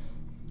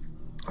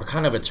a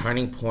kind of a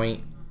turning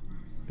point,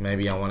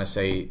 maybe I want to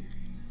say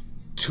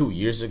 2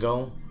 years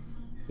ago,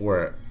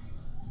 where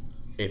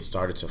it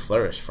started to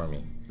flourish for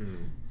me.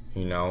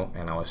 Mm-hmm.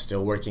 And I was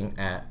still working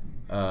at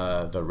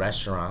the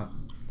restaurant,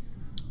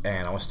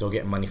 and I was still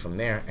getting money from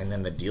there, and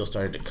then the deal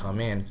started to come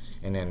in,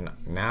 and then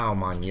now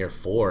I'm on year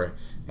 4,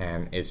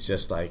 and it's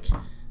just like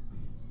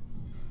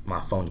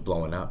my phone's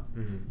blowing up.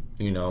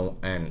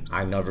 Mm-hmm. And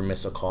I never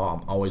miss a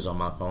call. I'm always on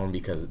my phone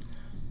because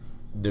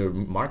the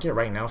market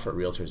right now for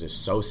realtors is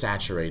so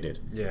saturated.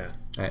 Yeah.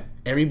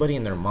 Everybody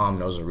and their mom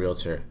knows a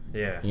realtor.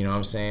 Yeah. You know what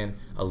I'm saying?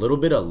 A little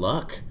bit of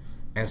luck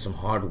and some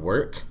hard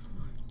work,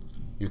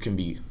 you can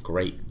be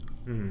great.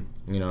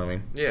 Mm-hmm. You know what I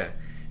mean? Yeah.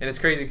 And it's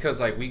crazy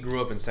because, like, we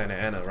grew up in Santa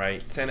Ana,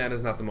 right? Santa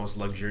Ana's not the most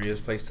luxurious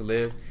place to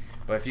live,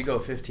 but if you go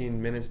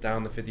 15 minutes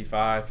down the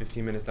 55,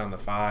 15 minutes down the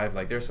 5,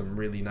 like, there's some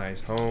really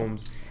nice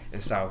homes in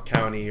South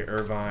County,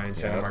 Irvine,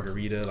 Santa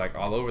Margarita, like,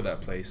 all over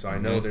that place. So I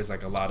know there's,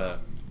 like, a lot of,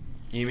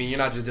 you're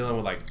not just dealing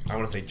with, like, I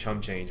want to say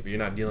chump change, but you're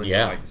not dealing with,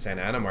 like, the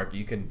Santa Ana market.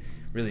 You can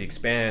really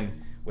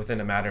expand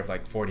within a matter of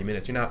like 40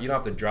 minutes. You don't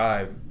have to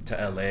drive to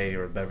LA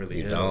or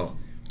Beverly Hills. Don't.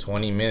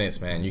 20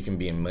 minutes, man. You can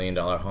be in $1 million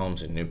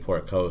homes in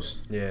Newport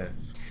Coast. Yeah.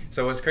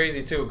 So what's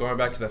crazy too, going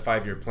back to the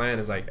 5-year plan,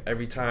 is like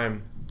every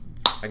time,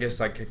 I guess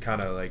like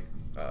kind of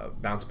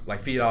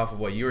like feed off of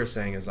what you were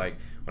saying, is like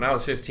when I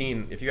was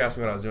 15, if you asked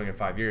me what I was doing in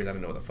 5 years, I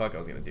didn't know what the fuck I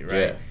was gonna do, right?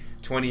 Yeah.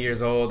 20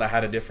 years old, I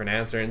had a different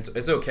answer, and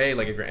it's okay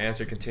like if your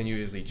answer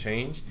continuously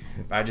change.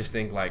 But I just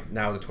think like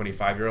now as a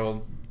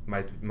 25-year-old,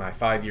 my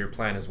 5-year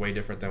plan is way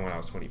different than when I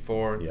was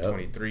 24,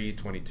 23,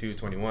 22,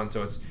 21.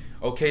 So it's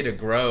okay to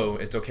grow.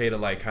 It's okay to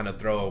like kind of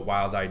throw a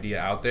wild idea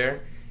out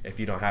there if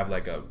you don't have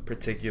like a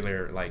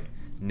particular like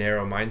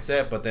narrow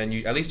mindset, but then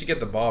at least you get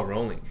the ball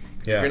rolling.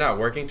 Yeah. If you're not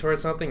working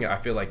towards something, I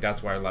feel like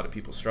that's why a lot of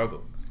people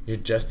struggle. You're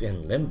just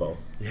in limbo.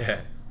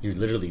 Yeah. You're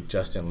literally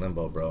just in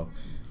limbo, bro.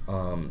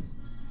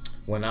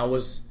 When I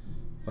was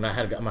when I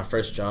had got my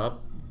first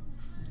job,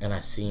 and I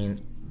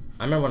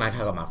remember when I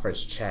got my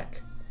first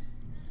check,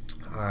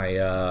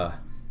 I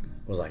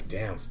was like,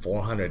 damn,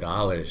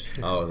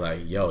 $400. I was like,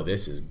 yo,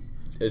 this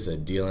is a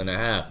deal and a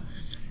half.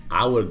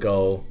 I would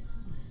go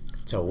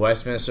to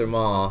Westminster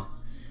Mall.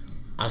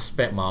 I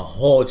spent my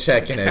whole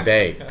check in a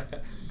day.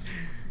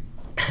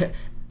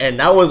 And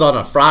that was on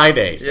a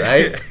Friday,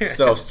 right?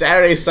 So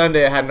Saturday,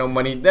 Sunday, I had no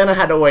money. Then I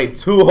had to wait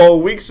 2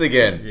 whole weeks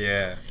again.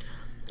 Yeah.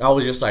 I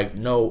was just like,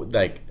 no,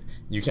 like,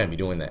 you can't be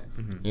doing that.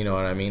 Mm-hmm. You know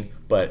what I mean?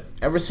 But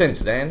ever since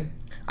then,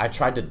 I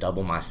tried to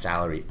double my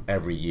salary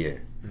every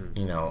year. Mm.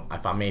 You know,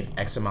 if I made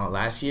X amount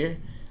last year,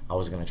 I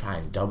was going to try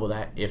and double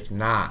that. If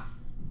not,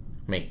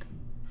 make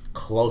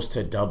close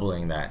to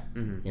doubling that,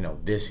 you know,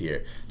 this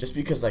year. Just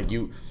because, like,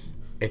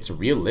 it's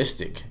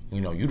realistic.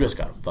 You know, you just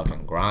got to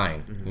fucking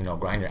grind. Mm-hmm. You know,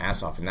 grind your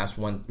ass off. And that's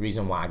one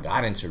reason why I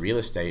got into real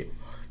estate,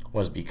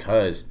 was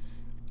because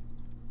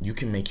you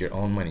can make your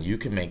own money. You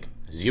can make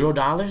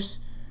 $0.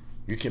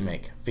 You can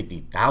make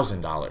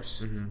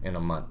 $50,000 in a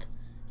month.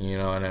 You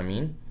know what I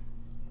mean?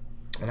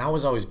 And I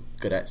was always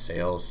good at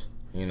sales.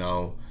 You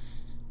know,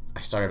 I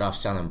started off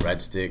selling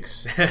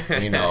breadsticks,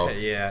 you know,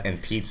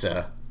 and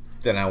pizza.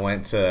 Then I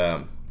went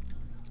to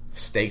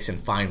steaks and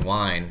fine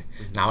wine.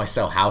 Now I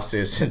sell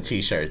houses and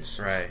t-shirts.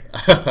 Right.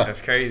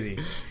 That's crazy.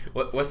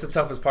 What's the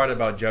toughest part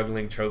about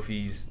juggling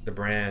trophies, the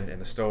brand, and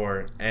the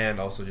store, and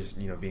also just,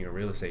 you know, being a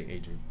real estate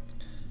agent?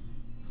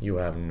 You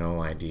have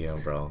no idea,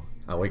 bro.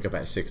 I wake up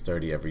at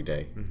 6:30 every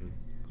day. Mm-hmm.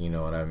 You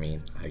know what I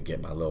mean? I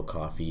get my little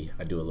coffee.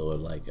 I do a little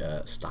like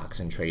stocks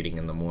and trading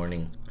in the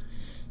morning.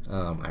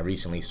 I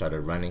recently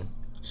started running,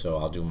 so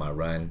I'll do my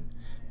run.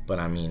 But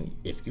I mean,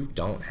 if you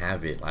don't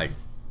have it like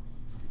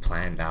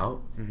planned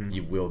out,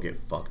 you will get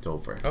fucked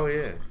over. Oh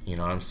yeah. You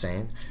know what I'm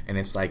saying? And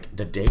it's like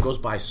the day goes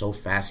by so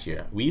fast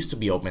here. We used to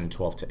be open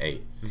 12 to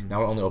 8. Now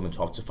we're only open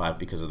 12 to 5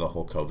 because of the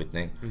whole COVID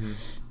thing.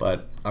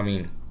 But I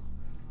mean,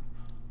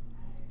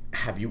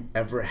 have you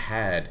ever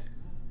had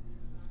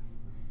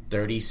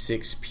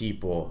 36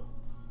 people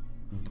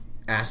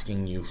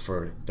asking you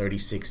for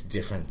 36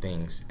 different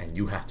things and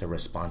you have to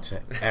respond to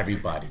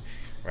everybody?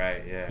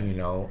 Right, yeah. You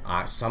know,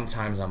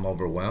 sometimes I'm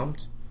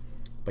overwhelmed,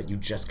 but you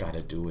just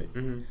gotta do it.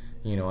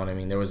 You know what I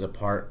mean? There was a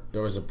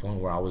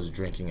point where I was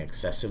drinking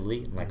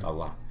excessively, like a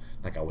lot.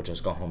 Like I would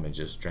just go home and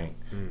just drink.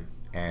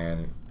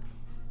 And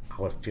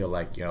I would feel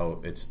like, you know,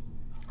 it's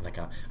like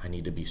I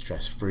need to be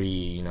stress free,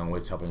 you know,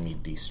 it's helping me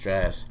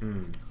de-stress.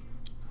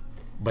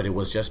 But it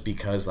was just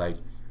because like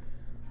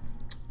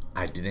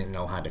I didn't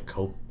know how to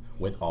cope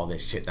with all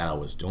this shit that I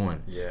was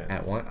doing. Yeah.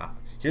 At one,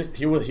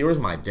 here was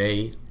my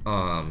day.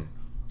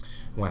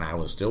 When I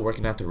was still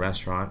working at the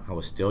restaurant, I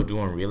was still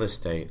doing real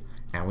estate,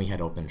 and we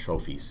had open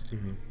trophies.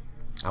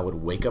 I would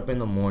wake up in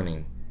the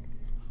morning,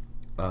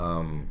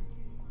 do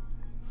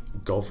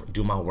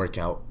my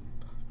workout,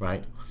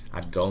 right?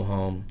 I'd go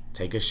home,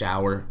 take a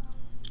shower,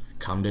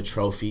 come to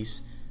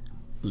trophies,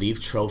 leave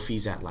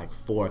trophies at like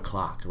 4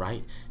 o'clock,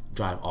 right?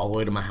 Drive all the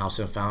way to my house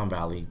in Fountain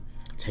Valley,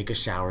 take a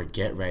shower,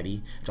 get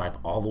ready, drive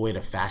all the way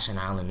to Fashion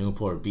Island,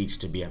 Newport Beach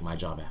to be at my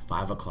job at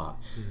 5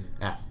 o'clock.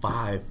 At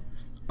 5,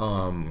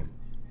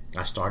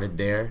 I started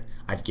there.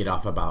 I'd get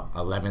off about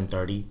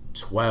 11:30,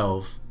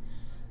 12,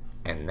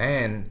 and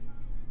then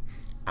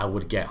I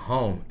would get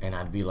home and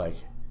I'd be like,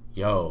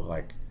 yo,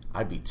 like,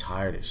 I'd be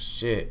tired as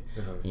shit,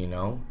 you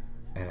know?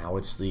 And I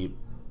would sleep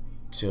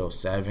till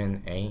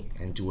 7, 8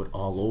 and do it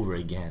all over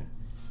again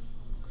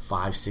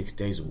 5-6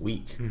 days a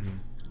week.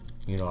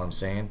 You know what I'm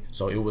saying?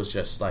 So it was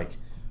just like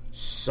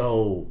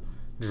so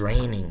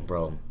draining,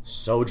 bro.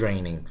 So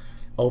draining.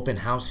 Open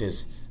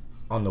houses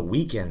on the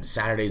weekends,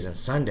 Saturdays and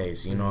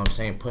Sundays, you know what I'm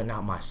saying? Putting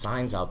out my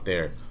signs out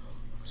there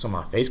so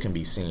my face can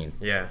be seen.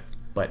 Yeah.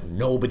 But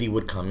nobody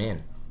would come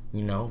in,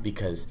 you know,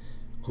 because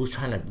who's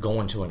trying to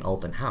go into an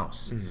open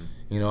house?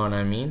 You know what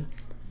I mean?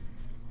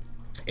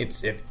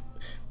 It's if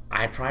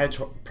I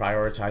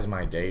prioritize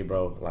my day,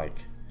 bro,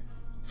 like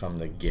from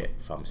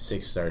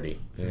 6:30,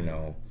 you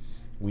know,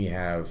 we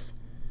have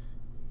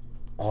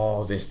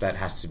all this that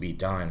has to be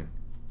done.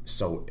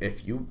 So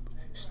if you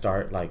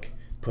start like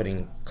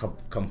putting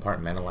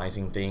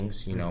compartmentalizing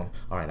things, you know,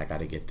 all right, I got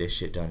to get this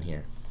shit done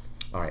here.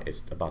 All right,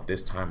 it's about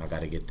this time, I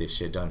got to get this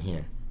shit done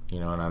here.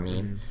 You know what I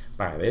mean?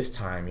 By this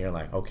time, you're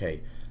like,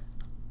 okay,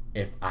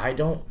 if I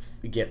don't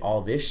get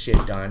all this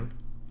shit done,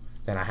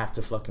 then I have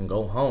to fucking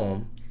go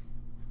home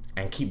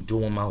and keep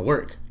doing my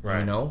work,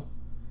 you know?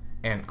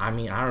 And I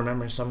mean, I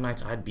remember some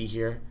nights I'd be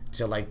here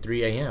till like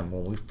 3 a.m.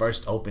 when we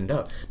first opened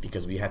up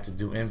because we had to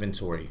do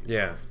inventory.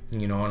 Yeah.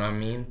 You know what I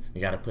mean?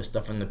 You got to put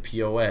stuff in the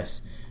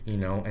POS, you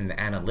know, and the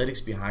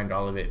analytics behind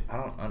all of it.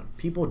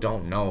 People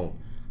don't know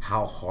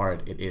how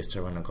hard it is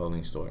to run a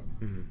clothing store.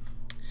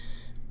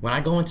 When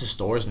I go into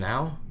stores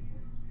now,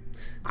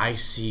 I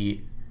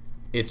see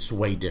it's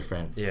way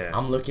different. Yeah.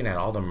 I'm looking at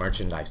all the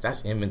merchandise.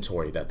 That's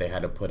inventory that they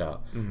had to put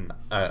out.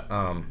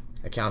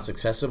 Accounts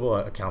accessible,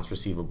 accounts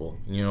receivable.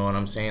 You know what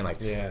I'm saying?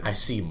 Like, I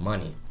see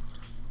money.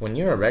 When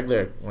you're a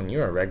regular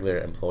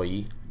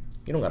employee,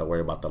 you don't got to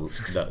worry about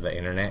the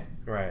internet.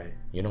 Right.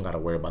 You don't got to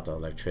worry about the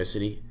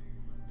electricity.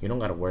 You don't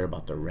got to worry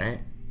about the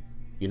rent.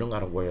 you don't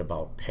gotta worry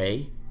about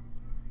pay.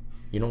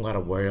 You don't gotta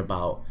worry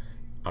about,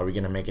 are we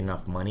gonna make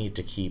enough money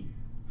to keep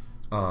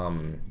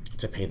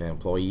to pay the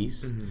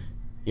employees.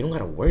 You don't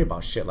gotta worry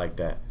about shit like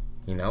that,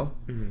 you know.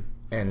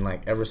 And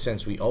like ever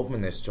since we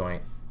opened this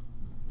joint,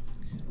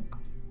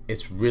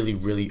 it's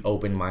really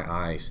opened my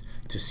eyes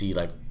to see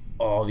like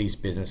all these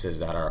businesses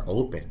that are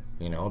open,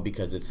 you know,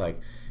 because it's like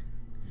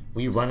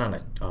we run on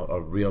a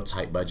real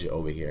tight budget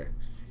over here,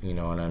 you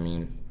know what I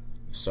mean?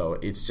 So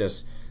it's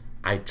just,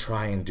 I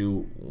try and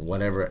do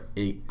whatever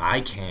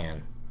I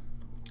can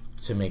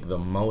to make the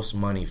most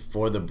money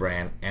for the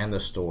brand and the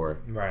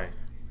store, right?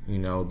 You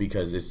know,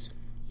 because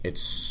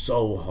it's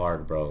so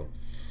hard, bro.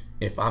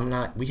 If I'm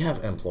not, we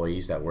have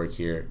employees that work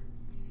here,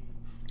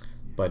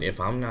 but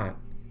if I'm not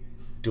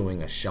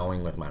doing a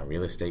showing with my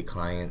real estate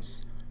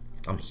clients,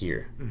 I'm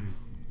here,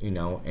 you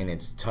know. And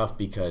it's tough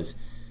because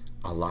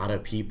a lot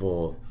of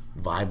people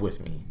vibe with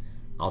me.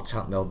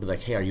 They'll be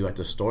like, hey, are you at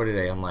the store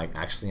today? I'm like,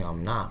 actually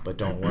I'm not, but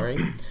don't worry,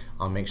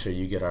 I'll make sure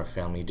you get our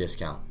family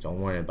discount,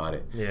 don't worry about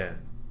it. Yeah.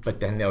 But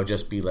then they'll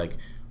just be like,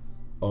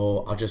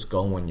 oh, I'll just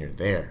go when you're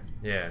there.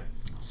 Yeah.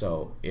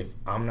 So if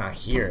I'm not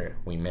here,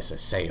 we miss a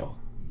sale.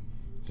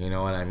 You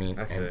know what I mean?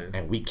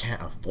 And we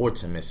can't afford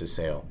to miss a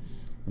sale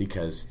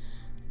because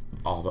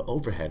all the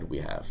overhead we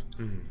have,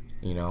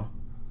 you know?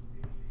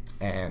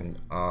 And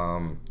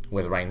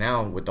with right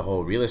now, with the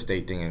whole real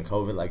estate thing and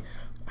COVID, like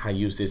I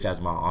use this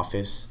as my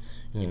office.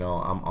 You know,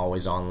 I'm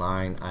always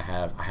online. I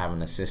have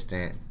an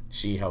assistant.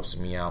 She helps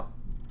me out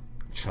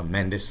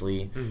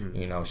tremendously.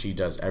 You know, she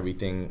does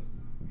everything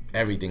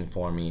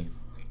for me.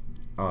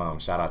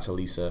 Shout out to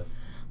Lisa.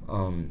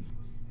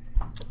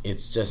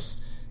 It's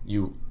just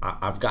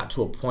I've got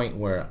to a point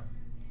where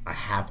I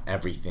have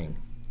everything.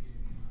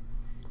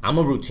 I'm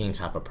a routine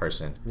type of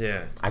person.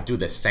 Yeah. I do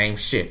the same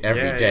shit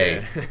every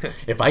day. Yeah.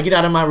 If I get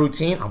out of my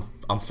routine,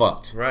 I'm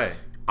fucked. Right.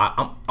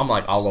 I'm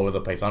like all over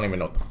the place. I don't even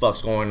know what the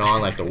fuck's going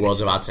on. Like the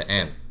world's about to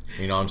end.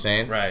 You know what I'm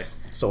saying? Right.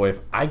 So if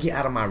I get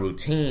out of my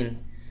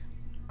routine,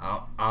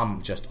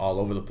 I'm just all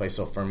over the place.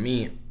 So for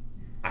me,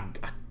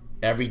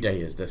 every day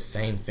is the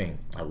same thing.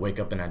 I wake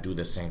up and I do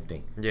the same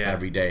thing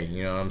every day.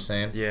 You know what I'm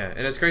saying? Yeah.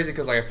 And it's crazy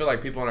because like I feel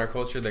like people in our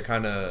culture, they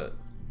kind of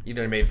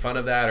either made fun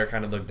of that or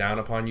kind of looked down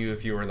upon you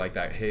if you were like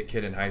that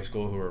kid in high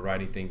school who were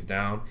writing things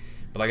down.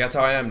 But like that's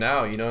how I am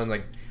now, you know. And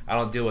like I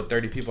don't deal with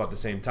 30 people at the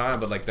same time,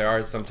 but like there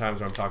are some times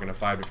where I'm talking to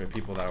 5 different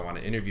people that I want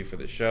to interview for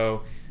the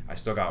show. I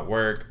still got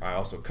work. I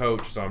also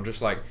coach, so I'm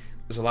just like,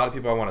 there's a lot of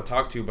people I want to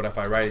talk to, but if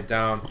I write it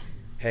down,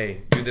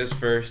 hey, do this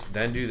first,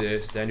 then do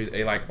this, then do,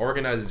 it like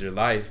organizes your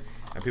life.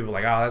 And people are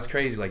like, oh, that's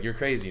crazy, like you're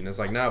crazy. And it's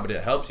like, no, but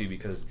it helps you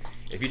because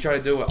if you try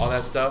to do all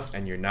that stuff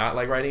and you're not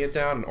like writing it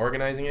down and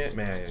organizing it,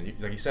 man,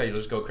 like you said, you'll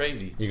just go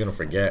crazy. You're gonna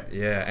forget.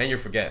 Yeah, and you'll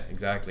forget,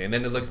 exactly. And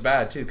then it looks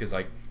bad too, because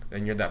like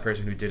then you're that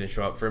person who didn't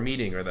show up for a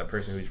meeting or that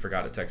person who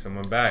forgot to text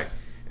someone back,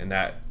 and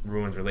that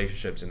ruins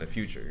relationships in the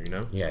future, you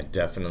know? Yeah,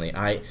 definitely.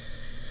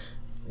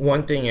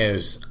 One thing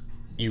is,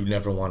 you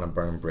never want to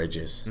burn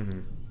bridges.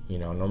 You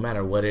know, no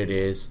matter what it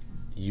is,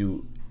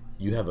 you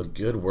have a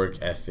good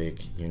work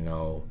ethic, you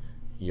know.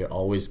 You're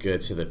always good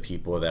to the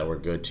people that were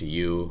good to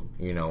you.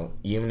 You know,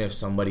 even if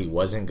somebody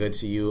wasn't good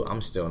to you, I'm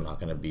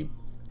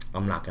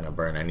not gonna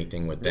burn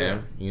anything with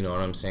them. Yeah. You know what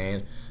I'm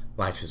saying?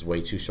 Life is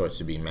way too short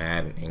to be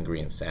mad and angry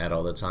and sad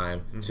all the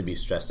time, to be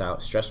stressed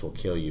out. Stress will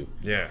kill you.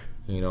 Yeah.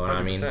 You know what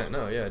I mean?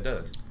 No, yeah, it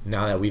does.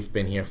 Now that we've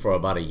been here for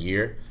about a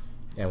year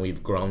and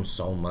we've grown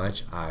so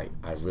much, I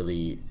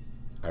really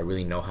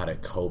know how to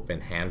cope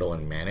and handle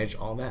and manage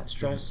all that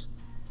stress,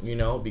 you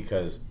know,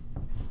 because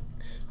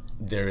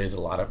there is a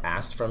lot of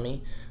ask from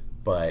me,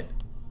 but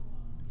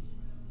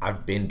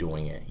I've been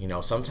doing it. You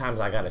know, sometimes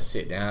I gotta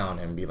sit down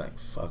and be like,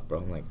 fuck, bro.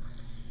 Like,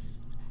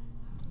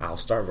 I'll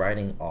start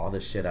writing all the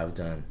shit I've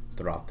done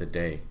throughout the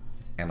day,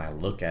 and I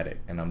look at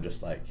it, and I'm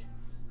just like,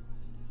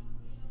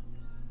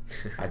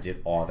 I did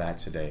all that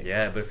today.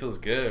 Yeah, but it feels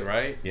good,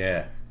 right?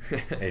 Yeah,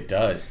 it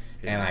does.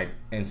 Yeah.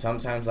 And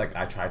sometimes, like,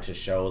 I try to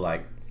show,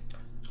 like,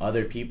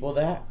 other people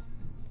that,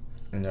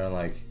 and they're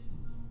like,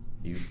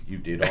 You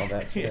did all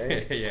that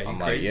today? Yeah, I'm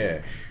like, crazy.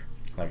 Yeah.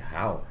 Like,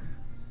 how?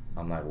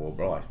 I'm like, well,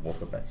 bro, I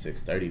woke up at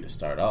 6:30 to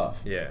start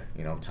off. Yeah.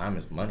 You know, time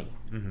is money.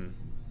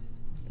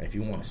 If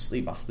you want to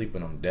sleep, I'll sleep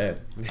when I'm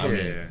dead. I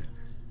mean,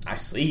 I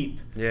sleep.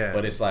 Yeah.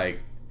 But it's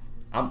like,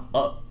 I'm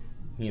up.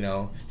 You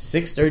know,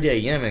 6:30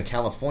 a.m. in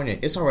California.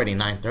 It's already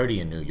 9:30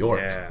 in New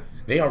York. Yeah.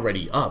 They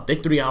already up. They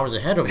 3 hours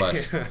ahead of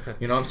us.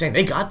 You know what I'm saying?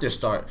 They got their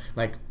start.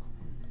 Like,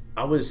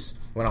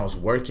 when I was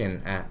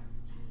working at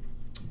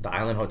the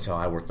Island Hotel,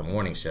 I worked the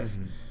morning shift.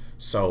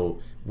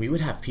 So we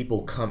would have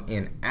people come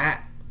in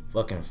at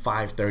fucking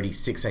 5:30,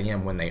 6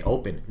 a.m. when they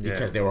opened,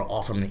 because they were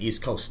all from the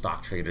East Coast,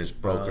 stock traders,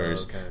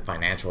 brokers,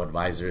 financial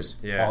advisors,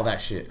 all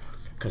that shit.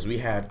 Because we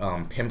had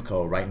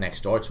PIMCO right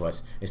next door to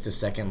us. It's the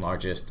second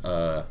largest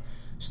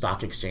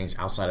stock exchange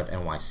outside of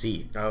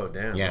NYC. Oh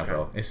damn. Yeah,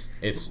 bro. It's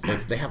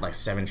they have like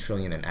 $7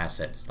 trillion in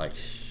assets. Like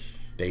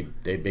they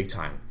big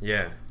time.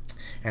 Yeah.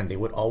 And they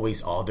would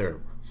always, all their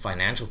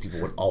financial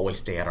people would always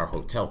stay at our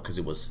hotel because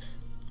it was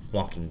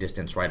walking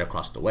distance right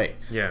across the way.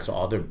 Yeah. So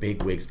all their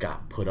big wigs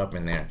got put up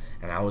in there,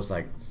 and I was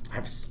like,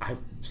 I've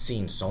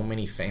seen so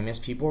many famous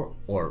people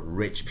or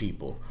rich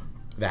people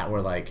that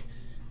were like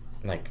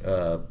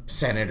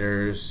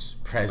senators,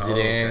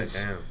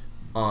 presidents.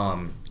 Oh,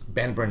 okay,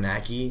 Ben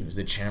Bernanke was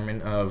the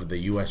chairman of the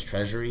U.S.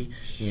 Treasury.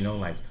 You know,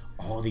 like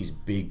all these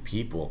big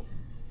people.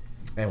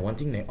 And one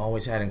thing they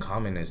always had in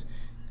common is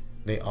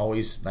they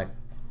always like,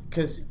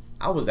 because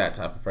I was that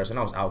type of person.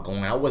 I was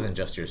outgoing. I wasn't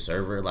just your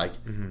server. Like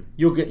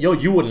you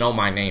would know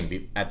my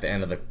name at the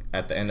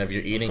end of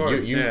your eating.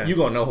 You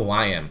gonna know who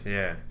I am.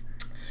 Yeah.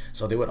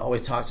 So they would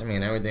always talk to me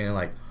and everything. And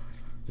like,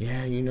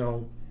 yeah, you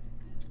know,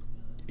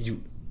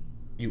 you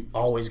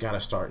always gotta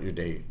start your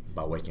day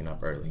by waking up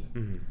early,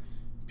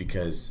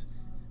 because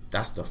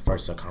that's the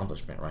first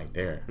accomplishment right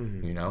there.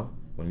 You know,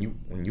 when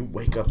you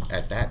wake up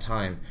at that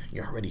time,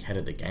 you're already ahead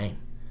of the game.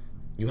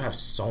 You have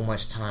so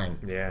much time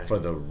for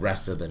the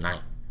rest of the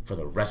night, for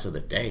the rest of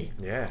the day.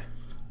 Yeah.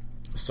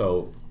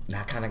 So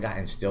that kind of got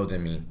instilled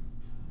in me,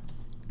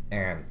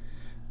 and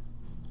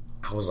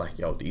I was like,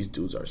 yo, these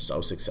dudes are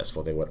so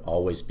successful. They would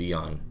always be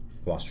on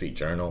Wall Street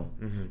Journal,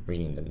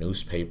 reading the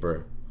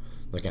newspaper,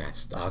 looking at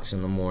stocks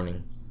in the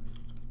morning.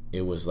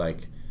 It was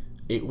like,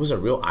 it was a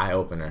real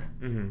eye-opener,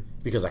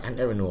 because like I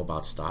never knew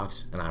about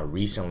stocks, and I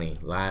recently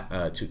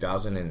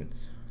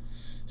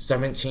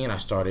 2017 I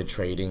started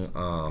trading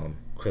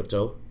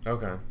crypto.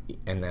 Okay.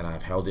 And then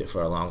I've held it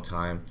for a long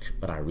time,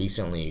 but I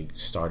recently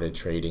started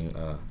trading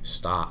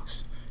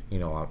stocks. You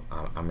know,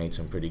 I made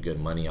some pretty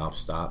good money off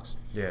stocks.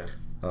 Yeah.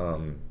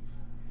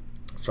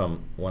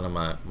 From one of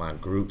my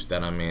groups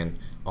that I'm in,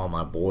 all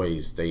my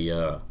boys, they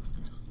are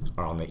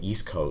on the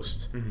East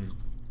Coast.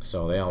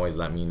 So they always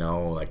let me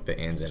know like the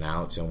ins and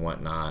outs and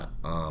whatnot.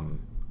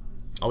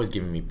 Always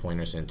giving me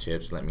pointers and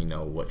tips, let me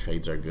know what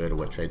trades are good or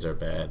what trades are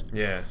bad.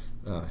 Yeah.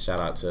 Shout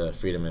out to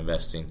Freedom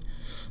Investing.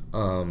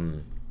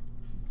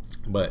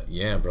 But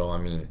yeah, bro, I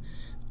mean,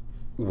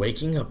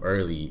 waking up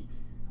early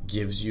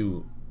gives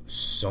you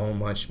so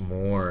much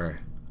more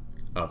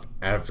of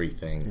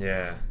everything.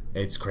 Yeah.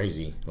 It's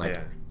crazy. Like,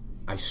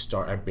 I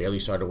barely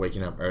started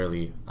waking up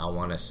early, I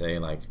want to say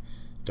like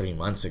 3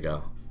 months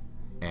ago.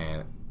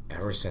 And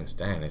ever since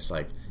then, it's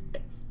like,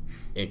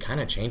 it kind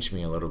of changed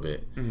me a little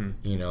bit,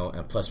 you know,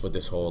 and plus with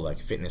this whole like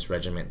fitness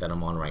regimen that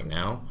I'm on right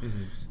now,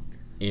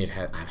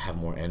 I have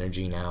more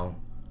energy now,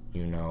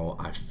 you know,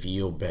 I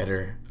feel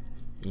better,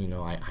 you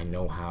know, I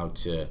know how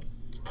to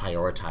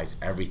prioritize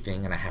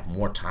everything, and I have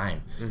more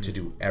time to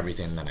do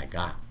everything that I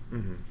got,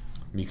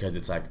 because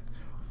it's like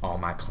all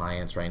my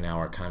clients right now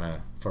are kind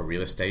of, for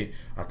real estate,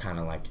 are kind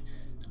of like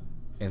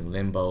in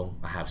limbo.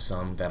 I have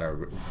some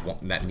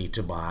that need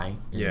to buy,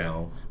 you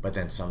know, but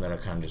then some that are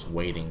kind of just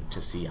waiting to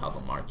see how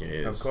the market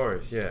is. Of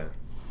course, yeah.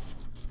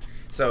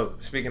 So,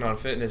 speaking on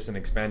fitness and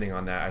expanding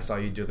on that, I saw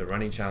you do the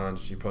running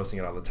challenge. You're posting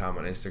it all the time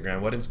on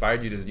Instagram. What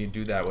inspired you to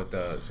do that with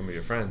some of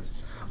your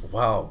friends?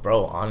 Well,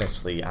 bro,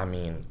 honestly, I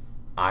mean,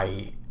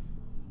 I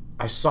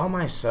saw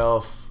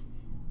myself,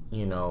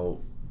 you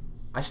know,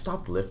 I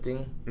stopped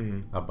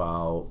lifting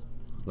about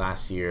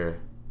last year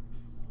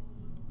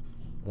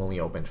when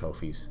we opened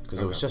Trophies, because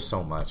it was just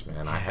so much,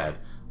 man. I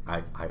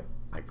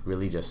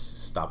really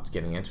just stopped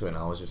getting into it, and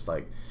I was just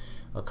like,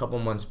 a couple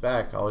months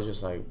back, I was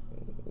just like,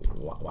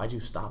 why'd you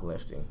stop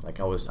lifting? Like,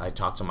 I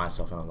talked to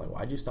myself, and I was like,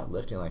 why'd you stop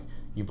lifting? Like,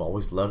 you've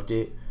always loved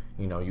it,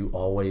 you know, you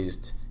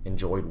always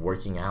enjoyed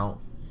working out.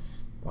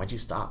 Why'd you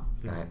stop?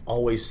 And I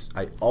always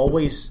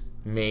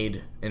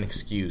made an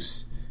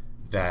excuse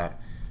that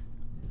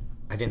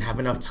I didn't have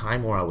enough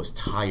time, or I was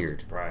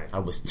tired. Right. I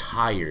was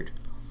tired.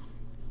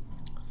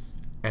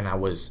 And I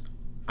always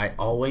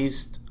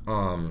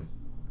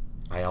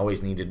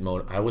needed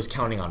I was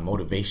counting on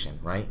motivation,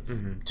 right?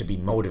 To be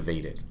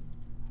motivated.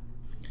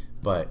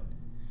 But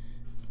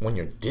when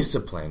you're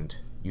disciplined,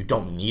 you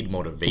don't need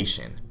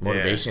motivation.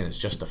 Motivation is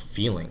just a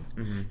feeling.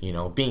 You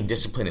know, being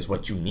disciplined is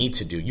what you need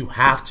to do. You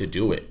have to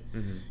do it.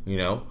 You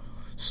know?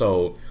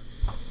 So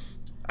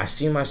I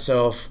see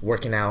myself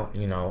working out,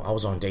 you know, I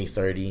was on day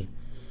 30,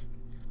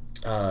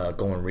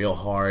 going real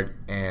hard,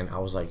 and I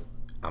was like,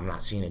 I'm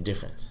not seeing a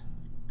difference.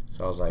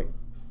 So I was like,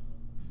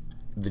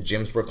 the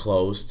gyms were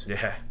closed.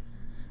 Yeah.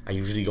 I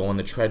usually go on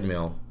the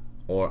treadmill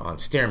or on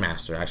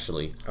Stairmaster,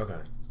 actually. Okay.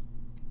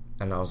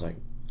 And I was like,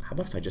 how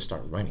about if I just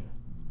start running?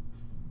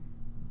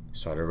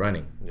 Started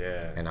running.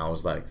 Yeah. And I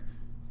was like,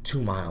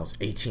 2 miles,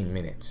 18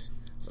 minutes.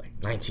 It's like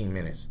 19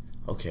 minutes.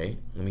 Okay,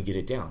 let me get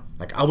it down.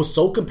 Like, I was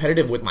so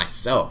competitive with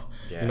myself.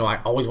 Yeah. You know,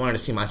 I always wanted to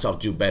see myself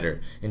do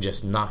better and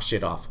just knock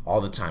shit off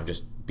all the time.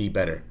 Just be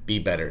better, be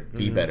better,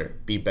 be better,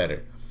 be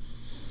better.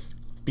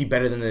 Be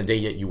better than the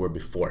day that you were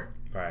before.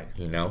 Right.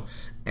 You know?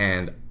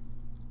 And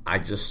I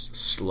just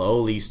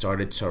slowly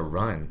started to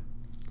run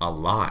a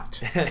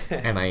lot.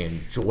 And I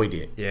enjoyed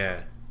it.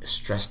 Yeah.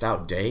 Stressed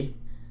out day.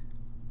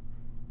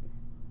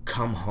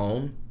 Come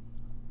home.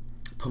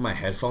 Put my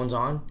headphones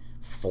on.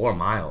 4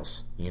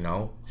 miles,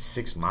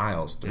 6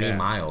 miles, 3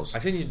 miles. I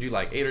think you do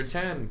like 8 or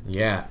 10.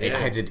 Yeah,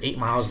 I did 8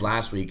 miles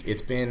last week.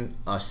 It's been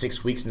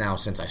 6 weeks now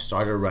since I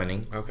started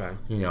running. Okay.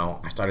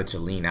 I started to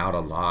lean out a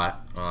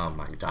lot.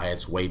 My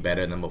diet's way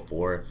better than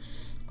before.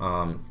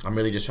 I'm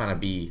really just trying to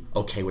be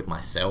okay with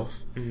myself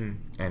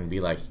and be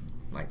like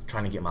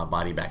trying to get my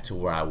body back to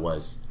where I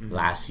was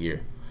last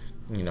year.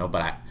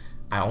 But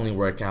I only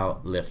work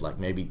out, lift like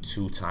maybe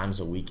 2 times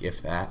a week,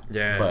 if that.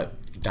 Yeah. But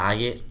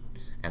diet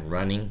and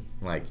running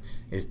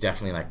is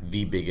definitely like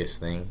the biggest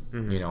thing.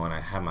 And I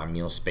have my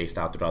meals spaced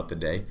out throughout the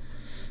day.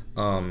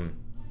 And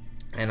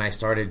I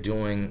started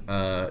doing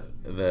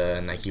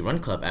the Nike Run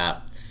Club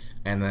app,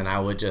 and then I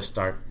would just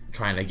start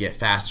trying to get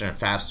faster and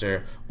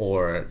faster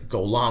or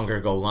go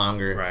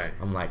longer. Right.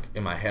 I'm like,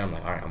 in my head, I'm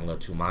like, all right, I'm gonna go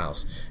 2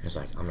 miles. And it's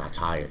like, I'm not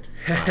tired.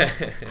 All right,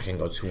 I can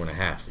go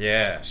 2.5.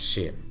 Yeah.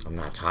 Shit, I'm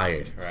not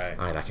tired. Right.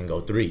 All right, I can go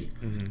 3.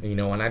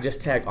 And I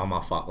just tag all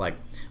my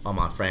all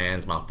my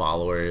friends, my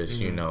followers.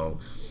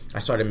 I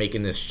started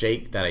making this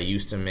shake that I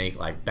used to make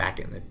like back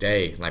in the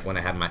day, like when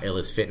I had my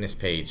Illest Fitness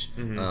page,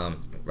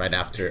 right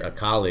after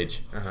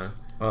college.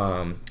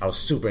 I was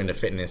super into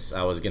fitness.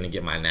 I was gonna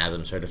get my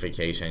NASM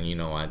certification.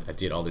 I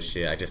did all the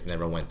shit. I just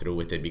never went through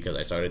with it because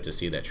I started to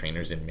see that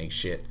trainers didn't make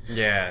shit.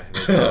 Yeah,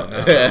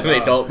 they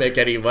don't make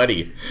any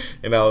money.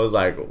 And I was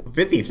like,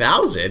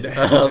 50,000.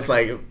 I was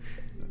like,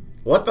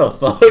 what the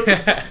fuck?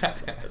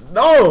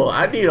 No,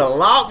 I need a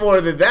lot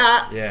more than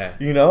that. Yeah.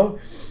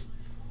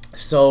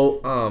 So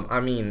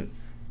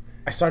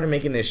I started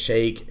making this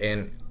shake,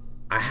 and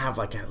I have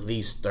like at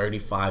least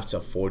 35 to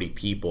 40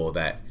 people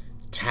that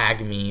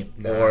tag me,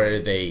 or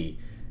they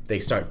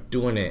start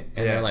doing it,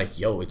 and they're like,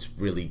 yo, it's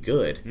really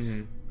good.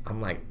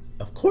 I'm like,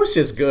 of course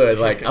it's good.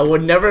 Like, I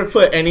would never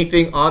put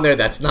anything on there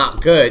that's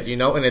not good,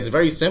 and it's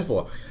very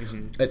simple.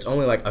 It's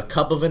only like a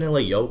cup of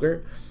vanilla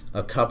yogurt,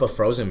 a cup of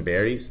frozen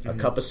berries, a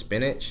cup of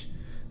spinach,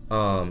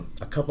 a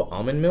cup of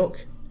almond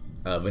milk,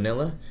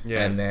 vanilla,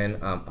 and then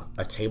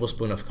a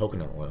tablespoon of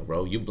coconut oil,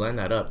 bro. You blend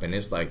that up, and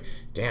it's like,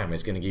 damn,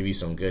 it's gonna give you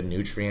some good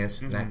nutrients.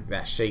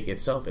 That shake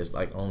itself is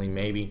like only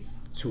maybe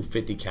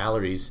 250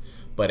 calories,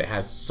 but it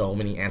has so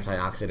many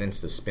antioxidants.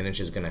 The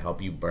spinach is going to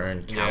help you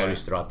burn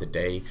calories throughout the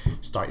day,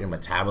 start your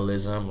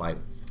metabolism. Like,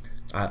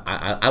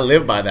 I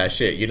live by that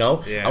shit,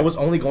 I was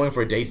only going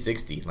for day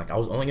 60. Like, I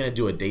was only going to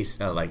do a day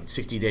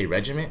 60-day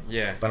regimen.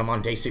 But I'm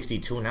on day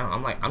 62 now.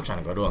 I'm trying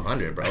to go to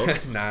 100, bro.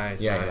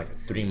 Nice. Yeah, like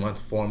a 3-month,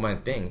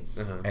 4-month thing.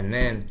 And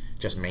then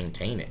just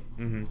maintain it.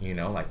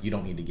 Like, you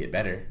don't need to get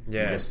better.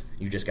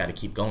 You just got to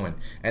keep going.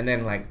 And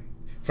then, like,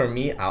 for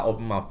me, I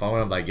open my phone.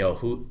 I'm like,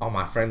 yo, all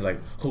my friends, like,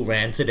 who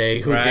ran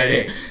today? Who did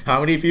it? How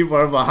many people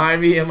are behind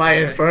me? Am I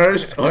in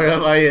first? Or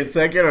am I in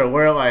second? Or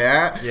where am I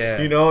at?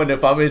 And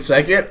if I'm in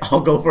second,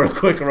 I'll go for a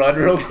quick run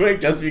real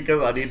quick just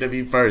because I need to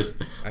be first.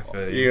 I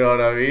feel you. You know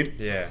what I mean?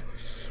 Yeah.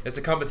 It's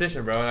a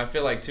competition, bro. And I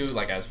feel like, too,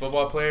 like, as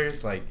football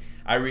players, like,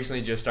 I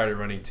recently just started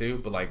running,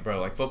 too. But, like, bro,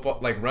 like, football,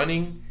 like,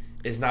 running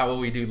is not what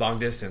we do long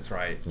distance,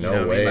 right?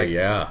 No way, I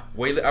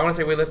mean? I want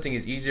to say weightlifting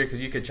is easier because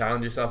you could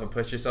challenge yourself and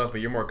push yourself,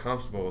 but you're more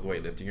comfortable with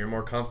weightlifting. You're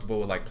more comfortable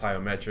with like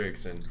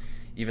plyometrics and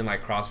even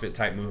like CrossFit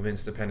type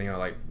movements, depending on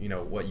like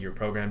what your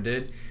program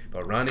did.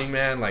 But running,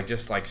 man, like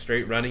just like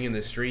straight running in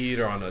the street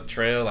or on a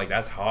trail, like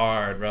that's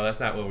hard, bro. That's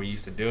not what we're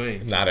used to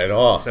doing. Not at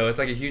all. So it's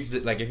like a huge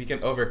like if you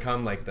can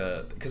overcome like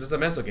because it's a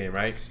mental game,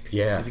 right?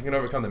 Yeah. If you can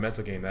overcome the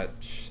mental game, that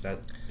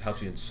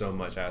helps you in so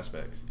much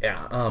aspects.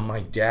 Yeah. My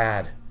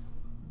dad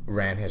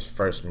ran his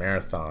first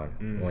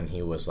marathon when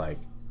he was like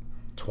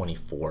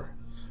 24,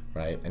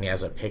 right? And he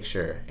has a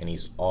picture, and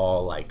he's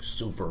all like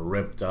super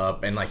ripped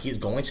up, and like he's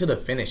going to the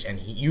finish, and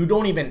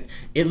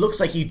it looks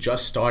like he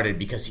just started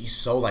because he's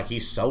so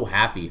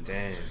happy.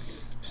 Damn.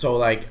 So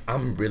like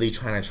I'm really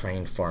trying to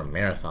train for a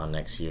marathon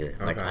next year.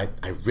 Okay. Like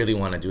I really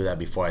want to do that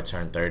before I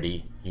turn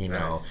 30.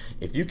 Nice.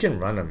 If you can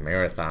run a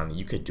marathon,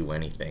 you could do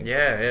anything.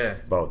 Yeah.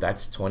 Bro,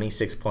 that's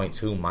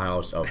 26.2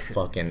 miles of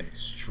fucking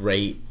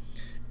straight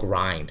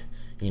grind.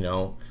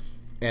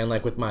 And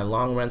like with my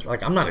long runs,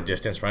 like I'm not a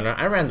distance runner.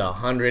 I ran the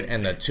 100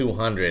 and the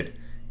 200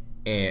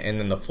 and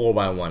then the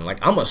 4x1. Like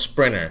I'm a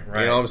sprinter.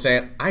 Right. You know what I'm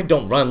saying? I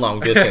don't run long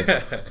distance.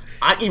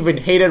 I even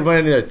hated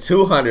running the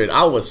 200.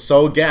 I was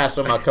so gassed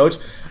with my coach.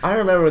 I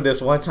remember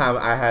this one time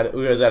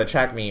we was at a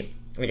track meet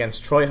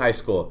against Troy High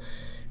School,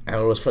 and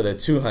it was for the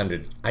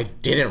 200. I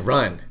didn't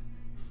run.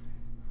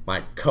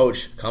 My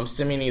coach comes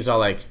to me and he's all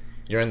like,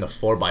 "You're in the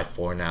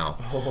 4x4 now."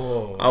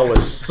 Oh. I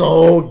was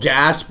so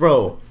gassed,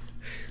 bro.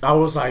 I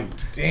was like,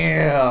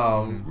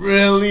 damn,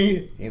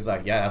 really? He's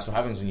like, yeah, that's what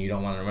happens when you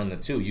don't want to run the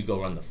 2. You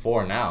go run the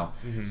 4 now.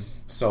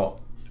 So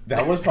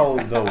that was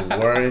probably the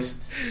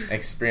worst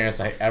experience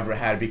I ever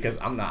had because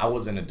I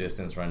wasn't a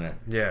distance runner.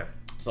 Yeah.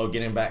 So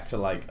getting back to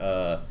like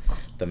the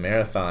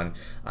marathon,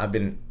 I've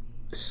been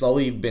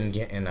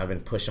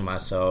pushing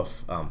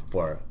myself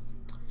for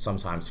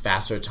sometimes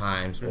faster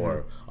times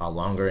or a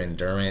longer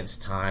endurance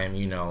time,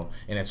 and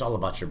it's all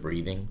about your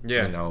breathing.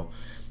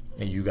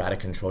 And you got to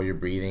control your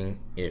breathing.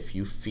 If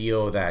you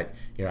feel that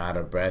you're out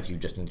of breath, you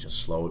just need to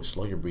slow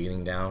your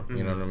breathing down.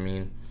 You know what I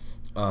mean?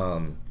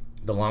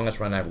 the longest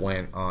run I've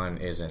went on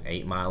is an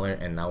 8-miler,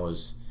 and that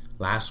was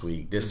last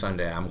week. This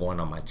Sunday, I'm going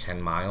on my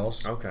 10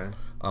 miles. Okay.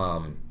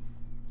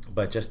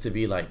 But just to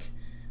be like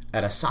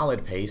at a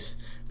solid pace,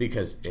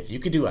 because if you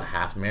could do a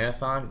half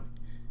marathon,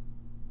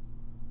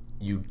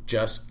 you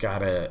just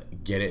gotta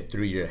get it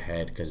through your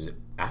head, because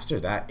after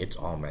that, it's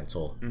all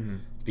mental. Mm-hmm.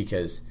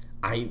 Because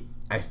I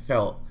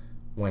felt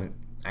when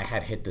I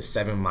had hit the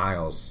 7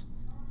 miles,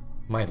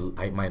 my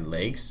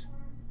legs,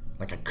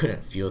 like I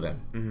couldn't feel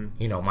them. Mm-hmm.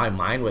 You know, my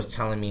mind was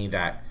telling me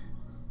that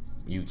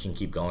you can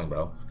keep going,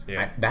 bro.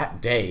 Yeah.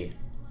 That day,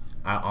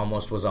 I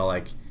almost was all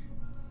like,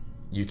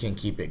 you can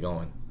keep it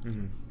going.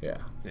 Mm-hmm. Yeah.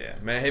 Yeah,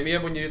 man, hit me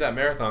up when you do that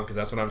marathon, because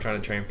that's what I'm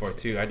trying to train for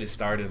too. I just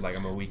started, like,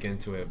 I'm a week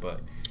into it, but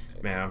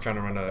man, I'm trying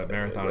to run a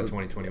marathon in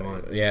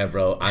 2021. Yeah,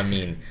 bro. I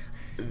mean,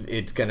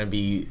 it's gonna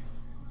be,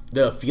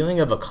 the feeling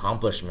of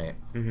accomplishment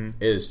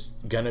is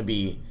gonna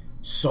be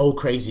so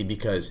crazy,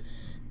 because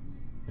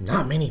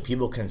not many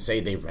people can say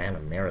they ran a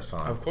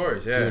marathon. Of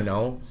course, yeah. You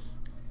know?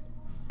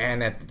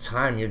 And at the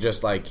time, you're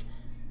just like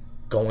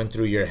going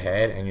through your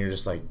head, and you're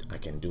just like, I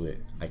can do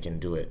it. I can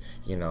do it.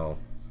 You know?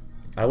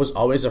 I was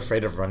always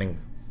afraid of running.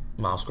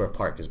 Miles Square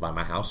Park is by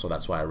my house, so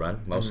that's why I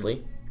run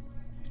mostly.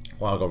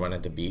 Or I'll go run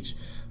at the beach.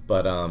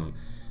 But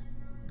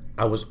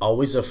I was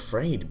always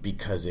afraid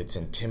because it's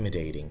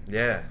intimidating.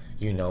 Yeah.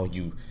 You know,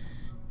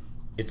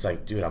 it's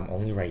like, dude, I'm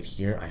only right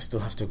here. I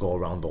still have to go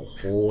around the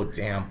whole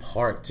damn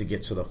park to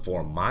get to the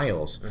 4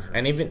 miles.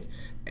 Mm-hmm.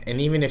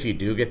 And even if you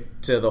do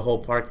get to the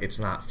whole park, it's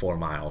not 4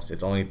 miles.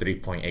 It's only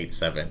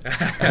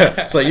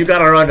 3.87. So you got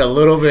to run a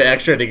little bit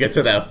extra to get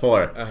to that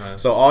 4. Uh-huh.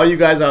 So all you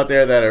guys out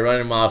there that are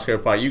running Miles Square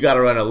Park, you got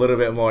to run a little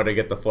bit more to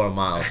get the 4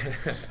 miles.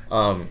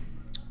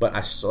 But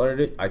I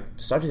started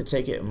to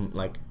take it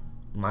like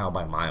mile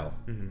by mile.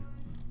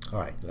 Mm-hmm.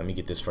 All right, let me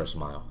get this first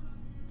mile.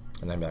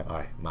 And then be like, all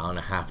right,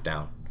 1.5 miles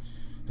down.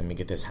 Let me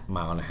get this 1.5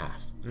 miles.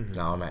 Mm-hmm.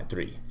 Now I'm at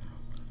 3.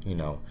 You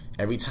know,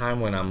 every time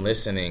when I'm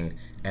listening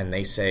and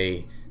they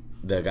say,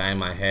 the guy in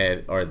my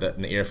head or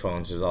the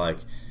earphones is like,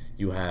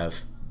 you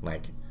have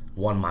like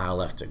 1 mile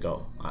left to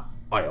go,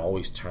 I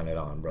always turn it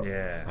on, bro.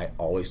 Yeah. I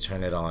always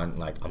turn it on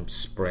like I'm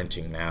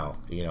sprinting now,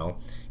 you know.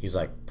 He's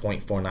like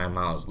 0.49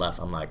 miles left.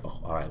 I'm like,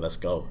 oh, all right, let's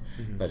go.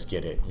 Mm-hmm. Let's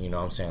get it. You know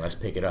what I'm saying? Let's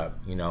pick it up,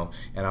 you know.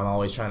 And I'm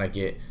always trying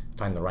to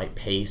find the right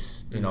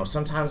pace. You know,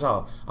 sometimes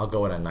I'll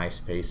go at a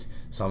nice pace.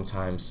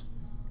 Sometimes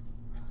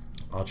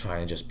I'll try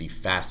and just be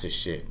fast as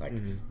shit. Like,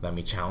 let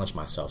me challenge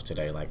myself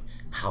today. Like,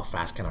 how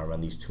fast can I run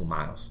these 2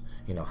 miles?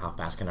 You know, how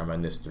fast can I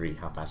run this 3?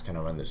 How fast can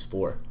I run this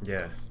 4?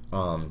 Yeah.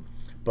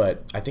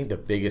 But I think the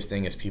biggest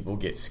thing is people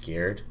get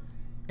scared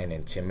and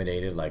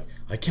intimidated. Like,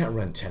 I can't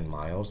run 10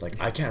 miles. Like,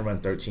 I can't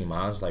run 13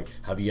 miles. Like,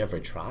 have you ever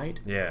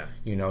tried? Yeah.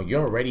 You know,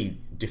 you're already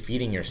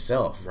defeating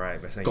yourself.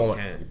 Right, by saying you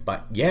can.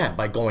 But yeah,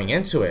 by going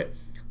into it.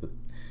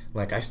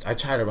 Like, I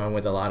try to run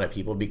with a lot of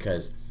people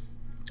because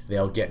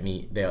they'll get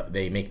me,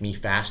 they make me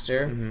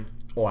faster,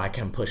 or I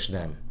can push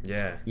them.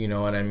 Yeah. You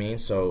know what I mean?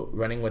 So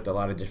running with a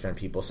lot of different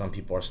people, some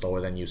people are slower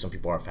than you, some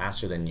people are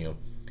faster than you.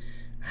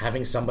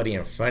 Having somebody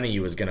in front of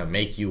you is going to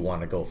make you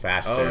want to go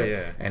faster. Oh,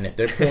 yeah. And if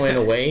they're pulling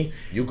away,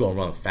 you go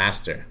run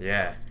faster.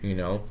 Yeah. You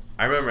know?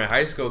 I remember in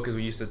high school, because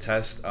we used to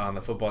test on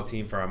the football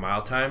team for our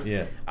mile time.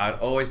 Yeah. I'd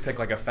always pick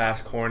like a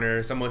fast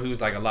corner, someone who's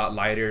like a lot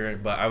lighter,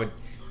 but I would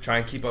try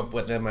and keep up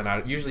with them, and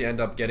I usually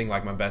end up getting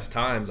like my best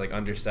times, like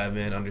under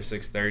 7, under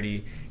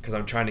 6:30, because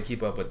I'm trying to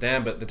keep up with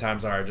them. But the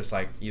times are just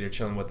like either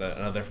chilling with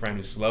another friend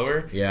who's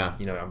slower. Yeah.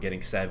 You know, I'm getting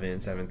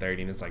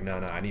 7:30, and it's like, no,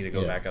 I need to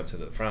go back up to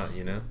the front,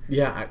 you know?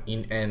 Yeah,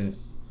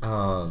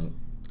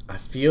 I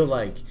feel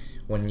like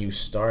when you're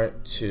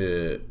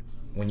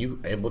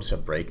able to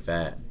break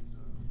that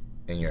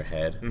in your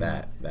head,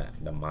 that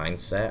the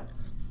mindset,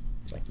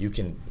 like you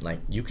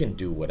can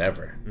do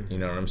whatever. You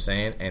know what I'm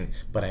saying?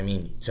 But I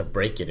mean, to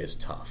break it is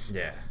tough.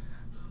 Yeah.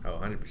 Oh,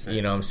 100%.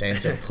 You know what I'm saying?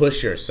 To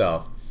push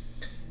yourself.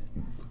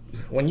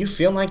 When you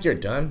feel like you're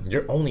done,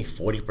 you're only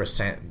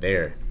 40%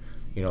 there.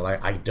 You know, like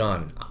I'm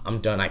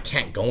done. I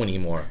can't go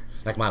anymore.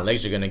 Like my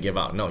legs are gonna give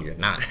out. No, you're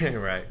not.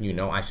 Right. You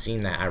know, I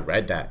seen that. I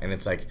read that, and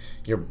it's like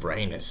your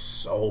brain is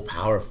so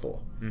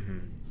powerful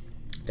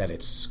that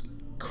it's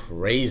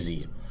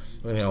crazy.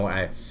 You know,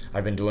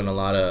 I've been doing a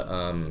lot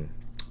of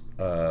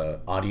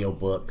audio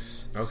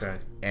books. Okay.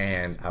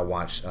 And I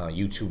watch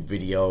YouTube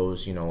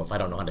videos. You know, if I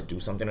don't know how to do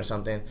something or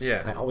something,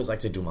 I always like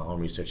to do my own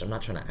research. I'm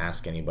not trying to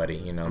ask anybody.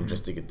 You know,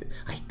 just to get.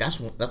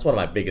 That's one of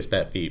my biggest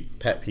pet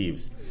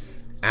peeves.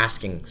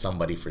 Asking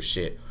somebody for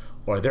shit.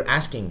 Or they're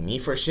asking me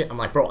for shit. I'm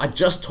like, bro, I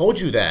just told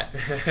you that.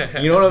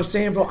 You know what I'm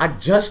saying, bro? I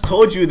just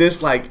told you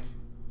this. Like,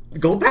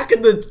 go back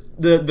in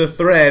the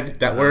thread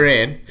that we're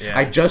in. Yeah.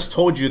 I just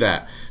told you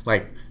that,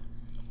 like,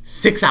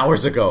 6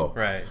 hours ago.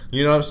 Right.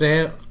 You know what I'm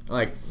saying?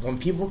 Like, when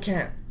people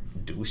can't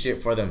do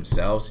shit for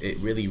themselves, it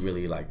really,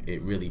 really, like,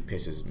 it really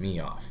pisses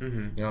me off. You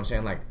know what I'm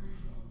saying? Like,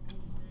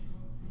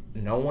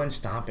 no one's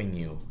stopping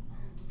you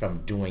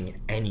from doing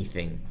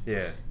anything.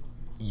 Yeah.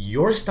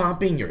 You're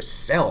stopping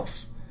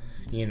yourself,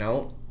 you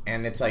know?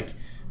 And it's like,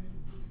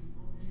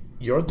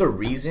 you're the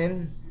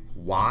reason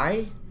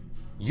why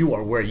you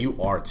are where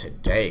you are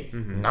today,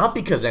 not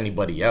because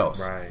anybody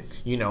else.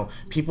 Right. You know,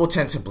 people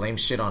tend to blame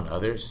shit on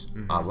others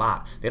a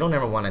lot. They don't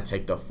ever want to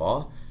take the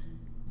fall.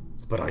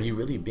 But are you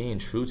really being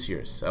true to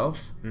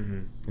yourself?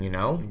 You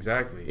know?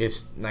 Exactly.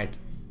 It's like...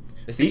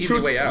 It's the easy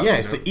way out. Yeah,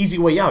 it's the easy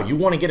way out. You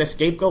want to get a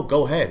scapegoat?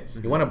 Go ahead.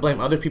 You want to blame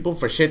other people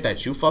for shit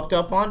that you fucked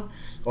up on?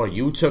 Or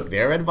you took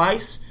their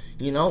advice?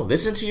 You know,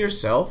 listen to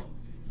yourself.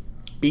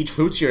 Be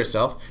true to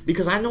yourself.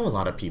 Because I know a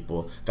lot of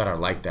people that are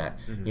like that.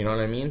 You know what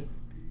I mean?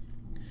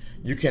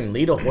 You can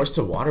lead a horse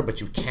to water,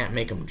 but you can't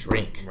make him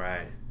drink.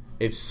 Right.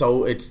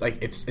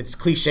 It's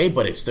cliche,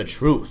 but it's the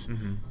truth.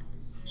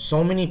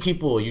 So many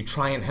people you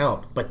try and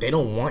help, but they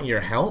don't want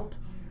your help.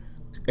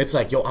 It's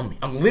like, yo,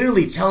 I'm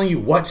literally telling you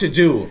what to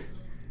do,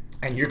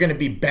 and you're gonna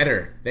be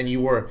better than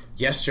you were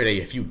yesterday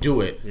if you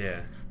do it.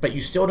 Yeah. But you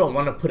still don't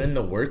want to put in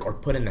the work or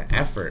put in the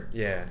effort.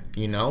 Yeah.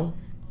 You know?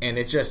 And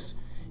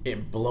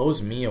it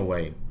blows me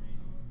away.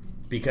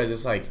 Because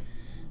it's like,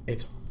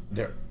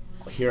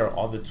 here are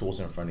all the tools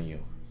in front of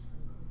you.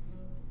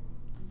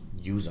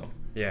 Use them.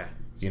 Yeah.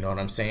 You know what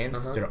I'm saying?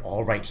 They're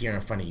all right here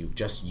in front of you.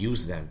 Just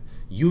use them.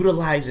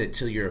 Utilize it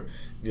to your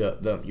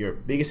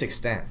biggest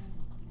extent.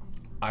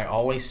 I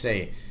always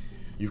say,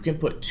 you can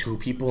put two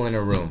people in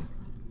a room,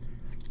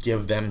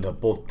 give them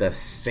both the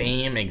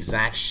same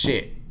exact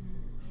shit,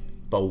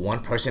 but one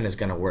person is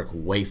gonna work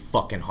way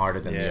fucking harder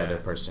than the other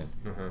person.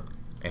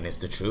 And it's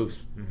the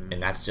truth.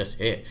 And that's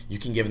just it. You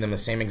can give them the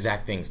same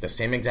exact things, the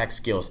same exact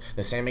skills,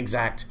 the same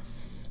exact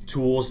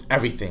tools,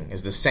 everything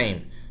is the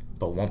same,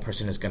 but one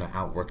person is gonna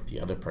outwork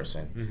the other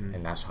person.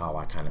 And that's how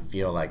I kind of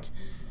feel like.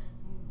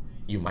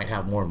 You might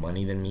have more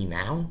money than me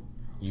now.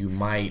 You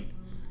might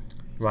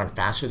run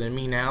faster than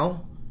me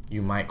now.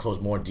 You might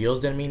close more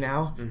deals than me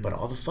now. But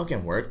all the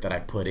fucking work that I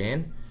put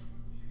in,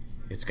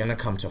 it's gonna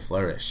come to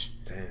flourish.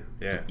 Damn.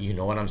 Yeah. You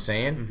know what I'm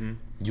saying?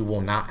 You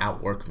will not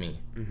outwork me.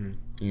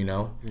 You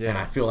know? Yeah. And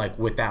I feel like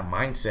with that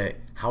mindset,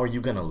 how are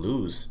you gonna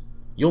lose?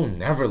 You'll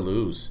never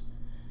lose.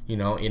 You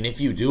know? And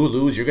if you do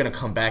lose, you're gonna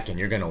come back and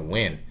you're gonna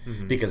win.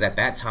 Because at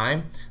that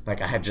time,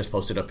 like I had just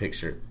posted a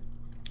picture.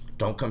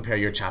 Don't compare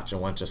your chapter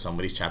 1 to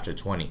somebody's chapter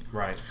 20.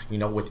 Right. You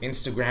know, with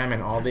Instagram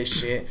and all this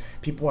shit,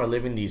 people are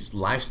living these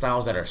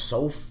lifestyles that are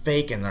so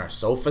fake and are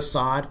so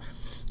facade.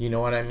 You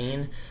know what I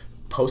mean?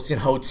 Posting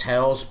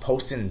hotels,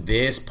 posting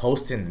this,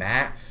 posting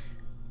that.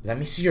 Let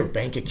me see your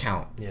bank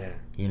account. Yeah.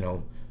 You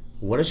know,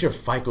 what does your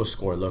FICO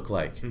score look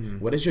like?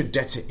 What is your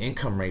debt to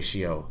income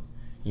ratio?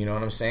 You know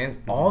what I'm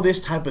saying? All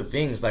this type of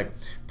things like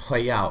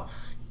play out.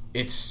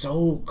 It's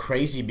so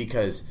crazy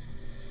because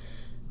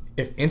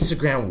if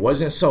Instagram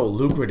wasn't so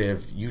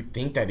lucrative, you'd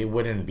think that it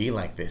wouldn't be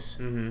like this.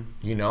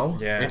 You know?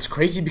 Yeah. It's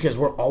crazy because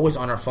we're always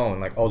on our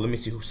phone. Like, oh, let me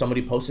see who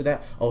somebody posted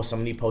that. Oh,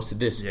 somebody posted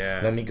this. Yeah.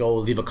 Let me go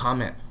leave a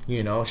comment,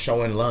 you know,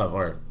 showing love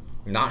or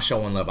not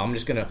showing love.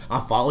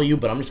 I'll follow you,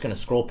 but I'm just going to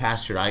scroll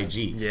past your IG.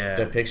 Yeah.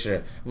 The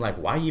picture. I'm like,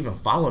 why you even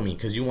follow me?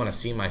 Because you want to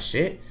see my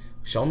shit?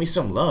 Show me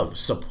some love.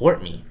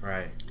 Support me.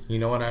 Right. You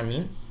know what I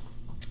mean?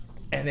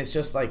 And it's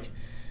just like,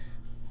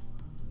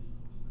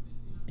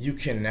 you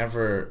can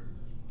never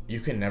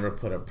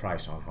put a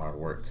price on hard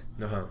work.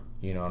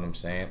 You know what I'm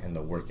saying? And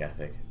the work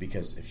ethic.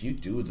 Because if you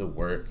do the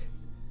work,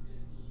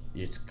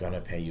 it's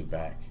gonna pay you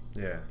back.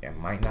 Yeah. It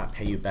might not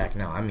pay you back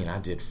now. I mean,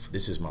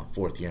 this is my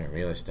 4th year in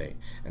real estate,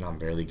 and I'm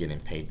barely getting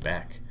paid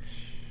back.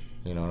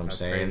 You know what I'm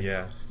saying? Great.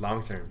 Yeah.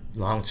 Long term.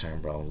 Long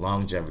term, bro.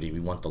 Longevity. We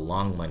want the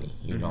long money.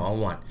 You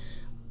know,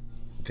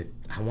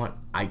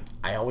 I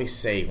always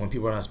say, when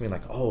people ask me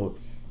like, oh,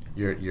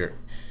 you're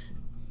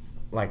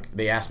like,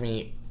 they ask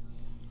me,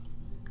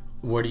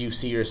 where do you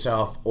see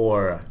yourself,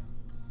 or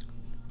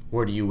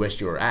where do you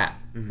wish you were at,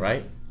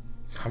 right?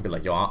 I'd be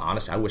like, yo,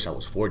 honestly, I wish I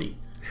was 40.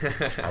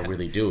 I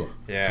really do.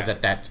 Yeah. Because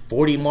at that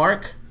 40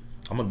 mark,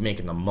 I'm going to be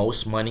making the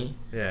most money.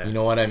 Yeah. You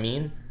know what I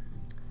mean?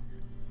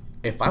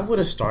 If I would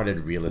have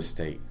started real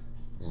estate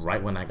right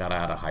when I got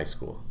out of high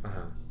school,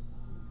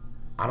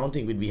 I don't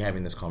think we'd be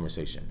having this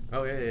conversation.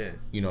 Oh, yeah.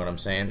 You know what I'm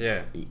saying?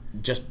 Yeah.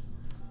 Just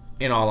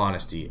in all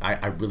honesty,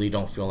 I really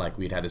don't feel like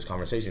we'd had this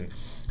conversation.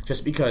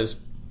 Just because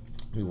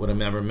we would have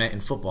never met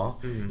in football.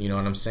 You know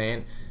what I'm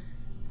saying?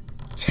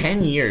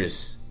 10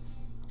 years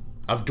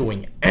of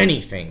doing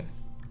anything.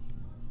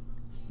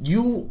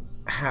 You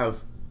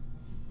have,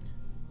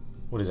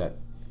 what is that?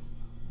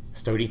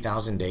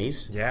 30,000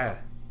 days? Yeah.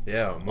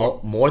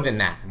 More than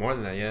that. More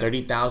than that, yeah.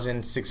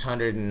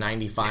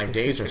 30,695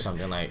 days or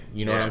something, like,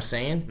 you know what I'm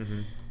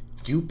saying?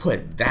 You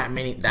put that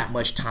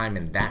much time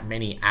and that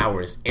many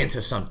hours into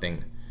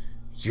something,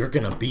 you're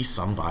gonna be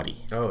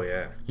somebody. Oh,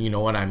 yeah. You know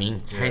what I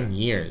mean? 10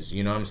 years.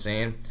 You know what I'm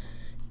saying?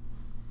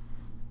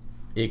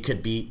 It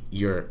could be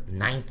your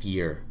 9th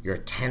year, your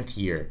 10th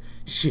year.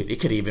 Shit, it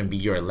could even be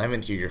your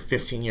 11th year, your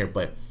 15th year.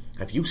 But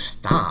if you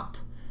stop,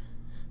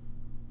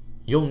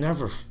 you'll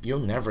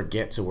never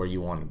get to where you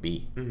want to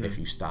be if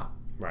you stop.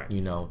 Right.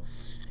 You know?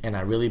 And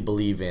I really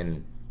believe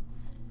in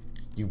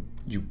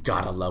you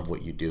gotta love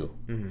what you do.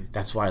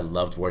 That's why I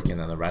loved working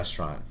in the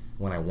restaurant.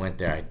 When I went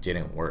there, I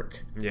didn't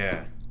work.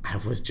 Yeah. I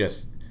would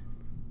just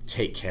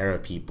take care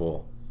of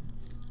people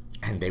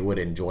and they would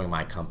enjoy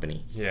my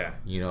company. Yeah.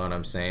 You know what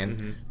I'm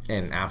saying?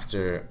 And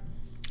after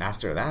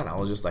that, I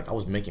was just like, I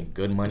was making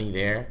good money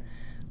there.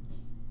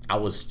 I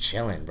was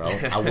chilling, bro.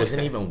 I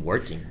wasn't even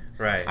working.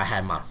 Right. I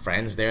had my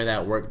friends there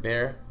that worked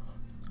there.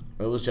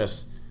 It was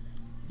just,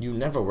 you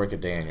never work a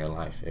day in your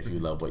life if you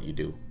love what you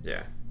do.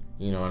 Yeah.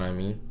 You know what I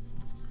mean?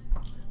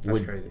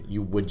 That's crazy.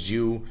 Would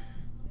you,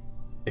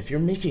 if you're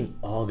making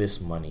all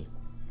this money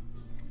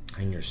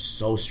and you're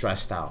so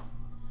stressed out,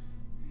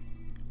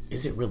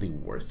 is it really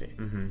worth it?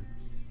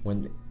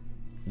 When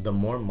the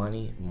more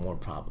money, more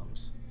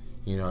problems.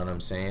 You know what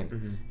I'm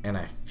saying? And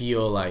I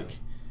feel like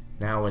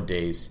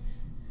nowadays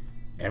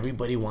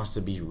everybody wants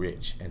to be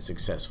rich and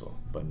successful,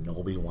 but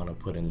nobody want to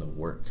put in the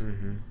work.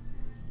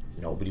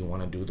 Nobody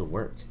want to do the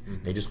work.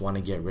 They just want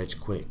to get rich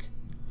quick.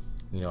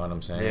 You know what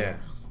I'm saying? Yeah.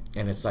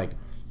 And it's like,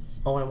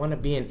 oh, I want to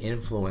be an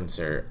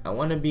influencer. I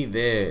want to be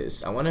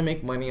this. I want to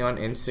make money on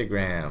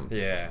Instagram.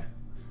 Yeah.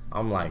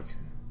 I'm like,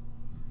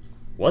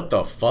 what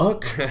the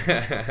fuck?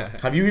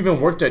 Have you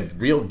even worked a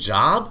real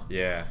job?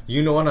 Yeah.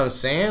 You know what I'm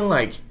saying?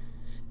 Like,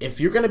 if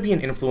you're going to be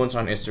an influencer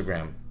on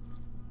Instagram,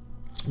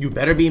 you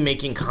better be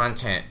making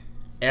content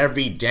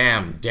every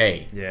damn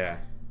day. Yeah.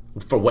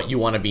 For what you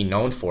want to be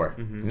known for,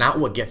 not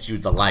what gets you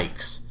the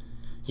likes.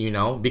 You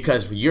know,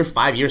 because year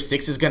 5, year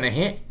 6 is gonna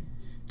hit.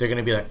 They're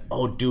gonna be like,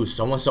 "Oh, dude,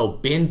 so and so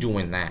been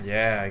doing that."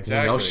 Yeah,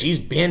 exactly. You know, she's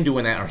been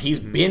doing that, or he's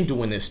been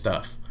doing this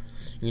stuff.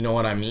 You know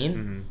what I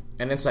mean?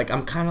 And it's like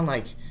I'm kind of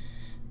like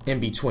in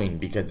between,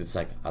 because it's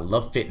like I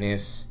love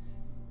fitness,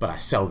 but I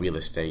sell real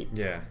estate.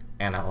 Yeah.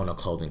 And I own a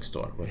clothing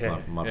store with Yeah.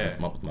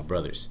 my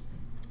brothers.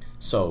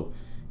 So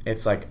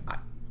it's like I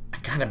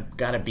kind of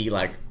gotta be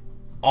like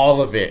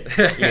all of it.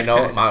 You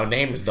know, my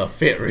name is the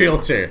Fit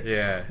Realtor.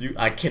 Yeah.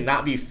 I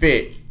cannot be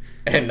fit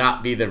and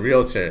not be the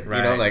realtor. Right.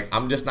 You know, like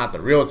I'm just not the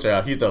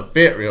realtor. He's the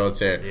Fit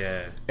Realtor.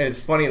 Yeah. And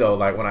it's funny though,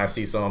 like when I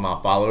see some of my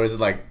followers,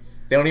 like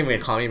they don't even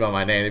call me by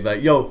my name. They be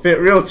like, "Yo, Fit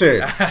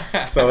Realtor."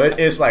 So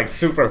it's like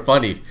super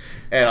funny,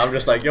 and I'm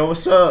just like, "Yo,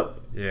 what's up?"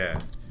 Yeah.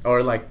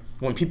 Or like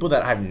when people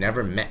that I've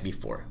never met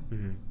before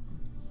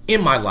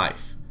in my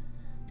life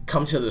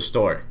come to the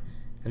store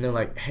and they're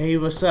like, "Hey,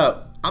 what's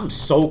up?" I'm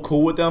so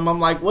cool with them. I'm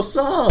like, "What's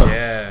up?"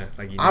 Yeah.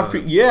 Like you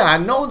know. I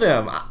know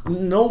them.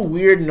 No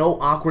weird, no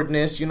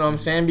awkwardness. You know what I'm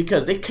saying?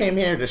 Because they came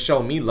here to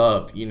show me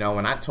love. You know,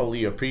 and I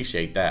totally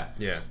appreciate that.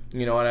 Yeah.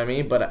 You know what I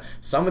mean? But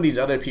some of these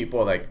other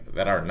people, like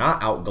that are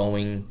not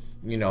outgoing,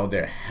 you know,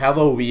 they're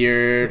hella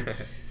weird.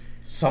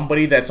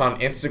 Somebody that's on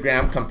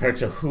Instagram compared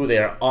to who they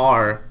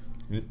are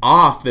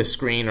off the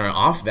screen or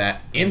off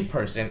that in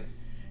person,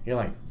 you're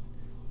like,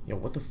 yo,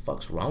 what the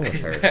fuck's wrong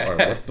with her?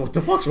 Or what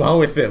the fuck's wrong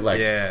with him? Like,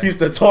 he's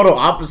the total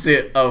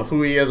opposite of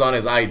who he is on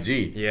his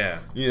IG. Yeah.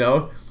 You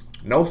know?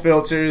 No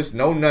filters,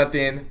 no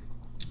nothing.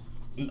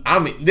 I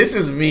mean, this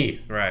is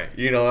me. Right.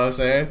 You know what I'm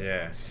saying?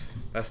 Yeah.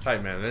 That's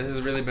tight, man. This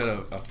has really been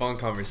a fun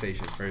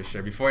conversation for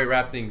sure. Before we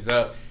wrap things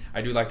up,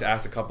 I do like to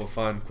ask a couple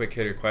fun, quick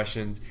hitter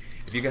questions.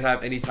 If you could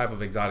have any type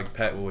of exotic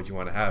pet, what would you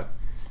want to have?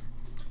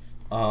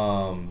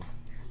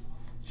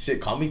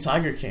 Shit, call me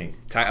Tiger King.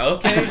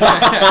 Okay.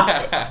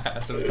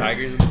 Some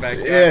tigers in the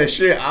backyard. Yeah,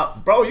 shit.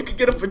 Bro, you can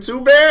get it for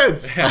 $2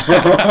 bands.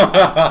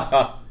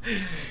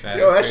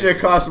 Yo, that shit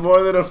costs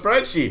more than a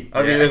Frenchie.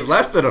 I mean, it's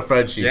less than a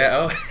Frenchie.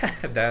 Yeah,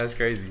 that is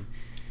crazy.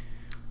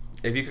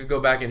 If you could go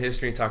back in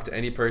history and talk to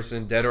any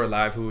person, dead or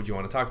alive, who would you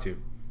want to talk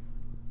to?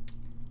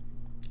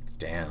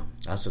 Damn,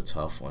 that's a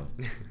tough one.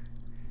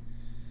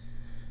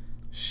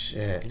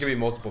 Shit. It could be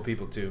multiple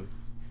people, too.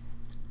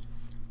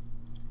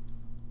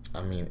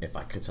 I mean, if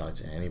I could talk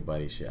to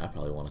anybody, shit, I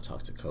probably want to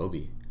talk to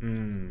Kobe.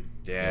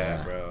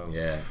 Yeah, bro.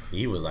 Yeah,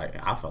 he was like,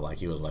 I felt like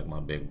he was like my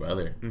big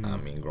brother. I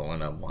mean,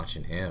 growing up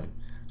watching him,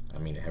 I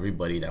mean,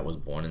 everybody that was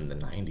born in the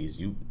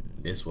 90s,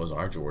 this was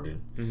our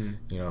Jordan.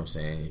 You know what I'm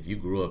saying? If you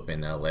grew up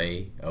in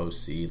LA,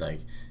 OC,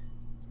 like,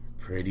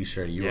 pretty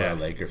sure you were a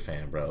Laker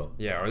fan, bro.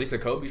 Yeah, or at least a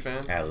Kobe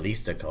fan. At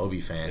least a Kobe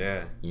fan.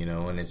 Yeah. You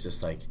know, and it's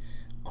just like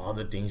all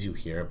the things you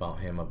hear about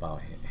him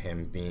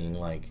being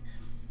like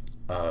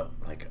that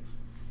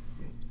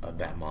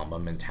Mamba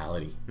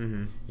mentality.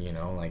 You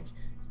know, like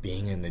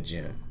being in the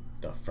gym,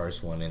 the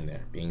first one in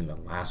there, being the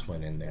last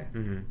one in there.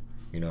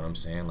 You know what I'm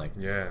saying? Like,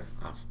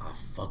 I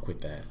fuck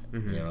with that. You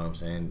know what I'm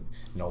saying?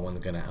 No one's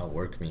gonna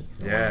outwork me.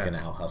 No one's gonna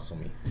out hustle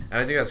me. And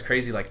I think that's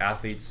crazy. Like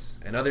athletes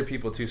and other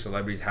people too,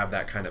 celebrities have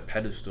that kind of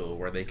pedestal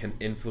where they can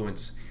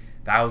influence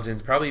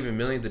thousands, probably even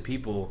millions of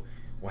people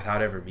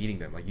without ever meeting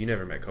them. Like you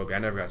never met Kobe. I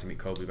never got to meet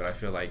Kobe, but I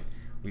feel like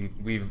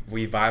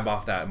we vibe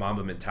off that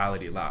Mamba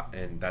mentality a lot,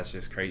 and that's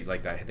just crazy.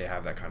 Like that they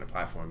have that kind of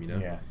platform, you know?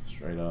 Yeah,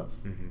 straight up.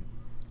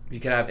 If you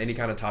could have any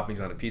kind of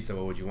toppings on a pizza,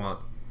 what would you want?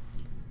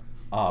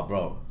 Oh,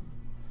 bro,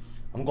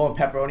 I'm going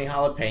pepperoni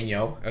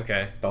jalapeno.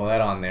 Okay. Throw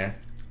that on there.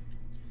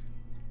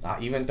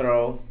 I'll even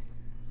throw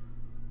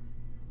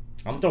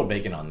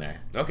bacon on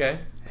there. Okay.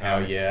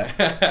 Hell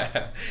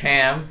yeah.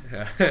 Ham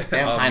and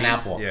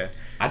pineapple. Meats, yeah.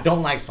 I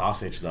don't like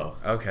sausage though.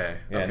 Okay.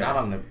 Yeah, okay. not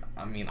on the.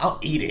 I mean, I'll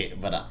eat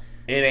it, but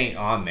it ain't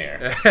on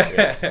there.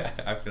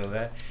 I feel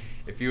that.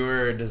 If you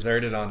were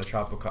deserted on a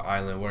tropical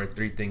island, what are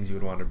 3 things you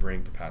would want to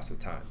bring to pass the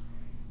time?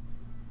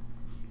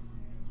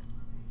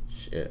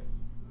 Shit.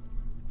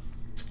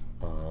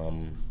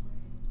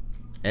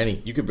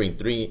 You could bring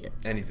 3.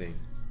 Anything.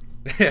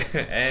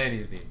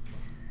 Anything.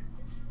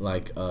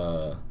 Like,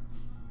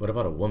 what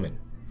about a woman?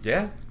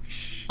 Yeah.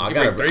 I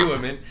gotta bring 3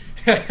 women.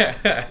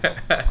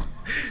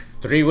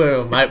 3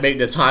 women might make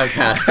the time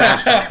pass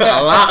faster,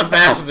 a lot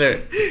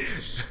faster.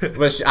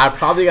 But I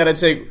probably gotta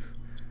take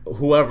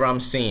whoever I'm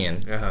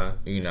seeing.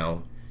 You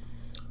know,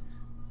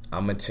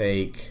 I'm gonna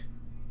take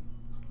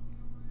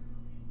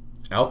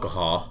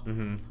alcohol,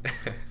 and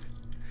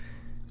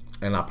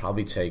I'll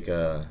probably take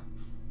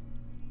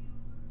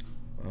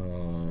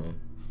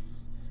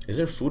is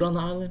there food on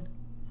the island?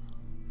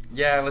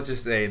 Yeah, let's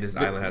just say this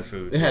island has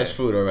food. It has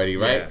food already,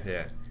 right?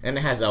 Yeah. And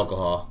it has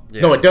alcohol.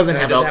 Yeah. No, it doesn't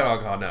have alcohol. It doesn't have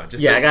alcohol, no.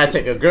 Just I gotta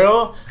take a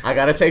girl. I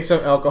gotta take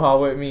some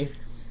alcohol with me.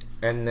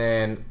 And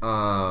then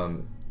I'd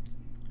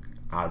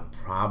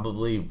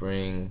probably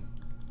bring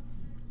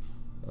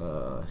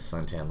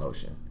suntan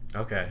lotion.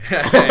 Okay.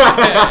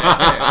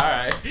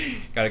 Alright.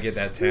 Gotta get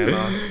that tan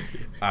on.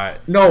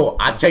 Alright. No,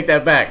 I take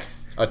that back.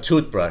 A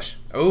toothbrush.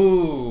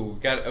 Ooh,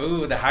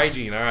 the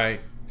hygiene.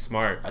 Alright.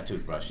 Smart. A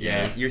toothbrush.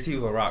 Yeah, your teeth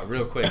will rot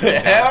real quick.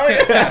 Hell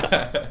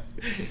yeah.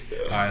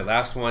 Alright,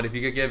 last one. If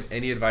you could give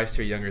any advice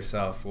to your younger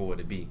self, what would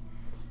it be?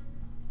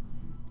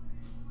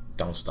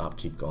 Don't stop.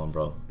 Keep going,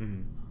 bro.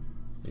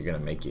 You're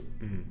gonna make it.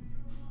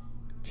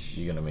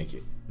 You're gonna make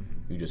it.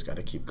 You just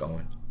gotta keep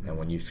going. And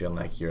when you feel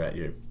like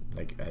you're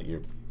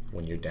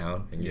when you're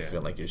down and you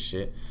feel like you're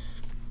shit,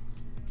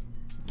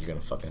 you're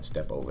gonna fucking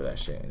step over that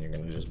shit and you're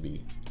gonna just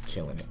be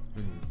killing it.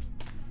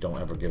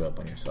 Don't ever give up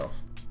on yourself.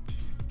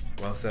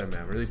 Well said,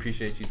 man. Really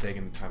appreciate you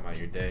taking the time out of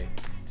your day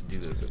to do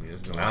this with me.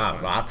 This has been a lot of fun.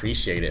 Bro, I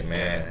appreciate it,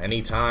 man. Yeah.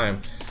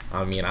 Anytime.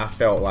 I mean, I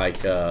felt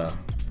like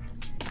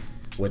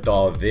with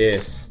all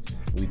this,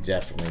 we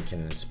definitely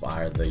can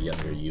inspire the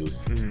younger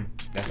youth.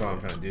 That's what I'm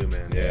trying to do,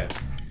 man. Yeah.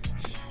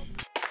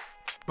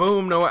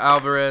 Boom, Noah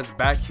Alvarez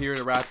back here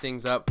to wrap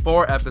things up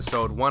for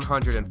episode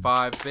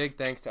 105. Big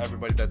thanks to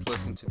everybody that's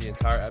listened to the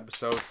entire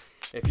episode.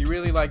 If you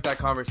really like that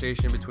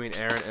conversation between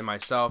Aaron and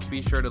myself,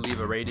 be sure to leave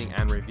a rating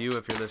and review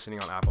if you're listening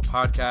on Apple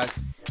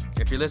Podcasts.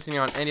 If you're listening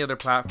on any other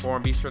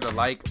platform, be sure to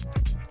like,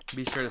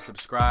 be sure to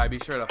subscribe, be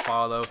sure to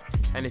follow.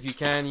 And if you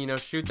can,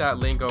 shoot that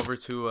link over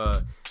to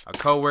a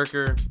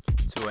coworker,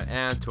 to an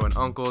aunt, to an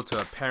uncle, to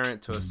a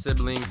parent, to a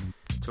sibling,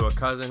 to a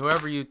cousin,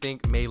 whoever you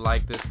think may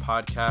like this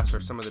podcast or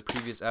some of the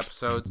previous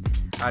episodes.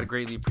 I'd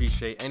greatly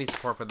appreciate any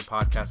support for the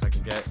podcast I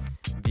can get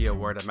via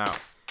word of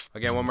mouth.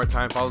 Again, one more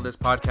time, follow this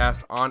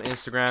podcast on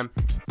Instagram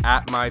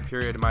at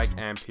 @my_Mike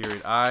and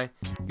 _I.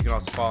 You can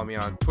also follow me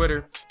on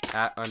Twitter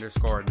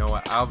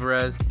 @_Noah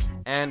Alvarez.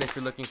 And if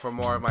you're looking for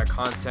more of my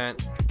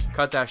content,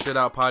 Cut That Shit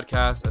Out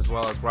podcast, as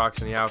well as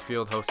Rocks in the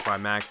Outfield, hosted by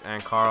Max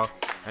and Carl.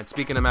 And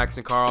speaking of Max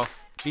and Carl,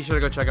 be sure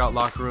to go check out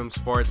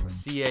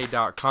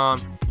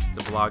LockerRoomSportsCA.com.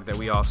 It's a blog that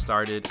we all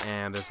started,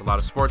 and there's a lot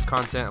of sports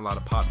content, a lot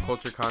of pop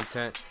culture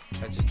content.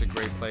 That's just a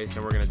great place,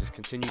 and we're going to just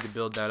continue to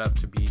build that up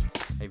to be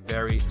a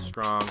very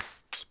strong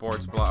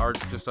sports blog, or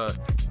just a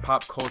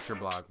pop culture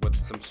blog with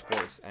some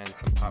sports and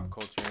some pop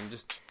culture and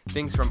just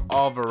things from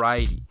all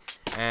variety.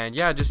 And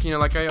yeah, just,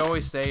 like I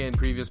always say in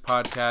previous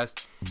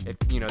podcasts, if,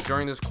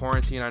 during this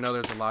quarantine, I know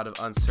there's a lot of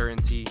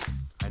uncertainty.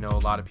 I know a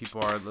lot of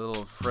people are a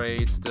little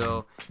afraid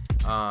still,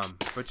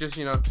 but just,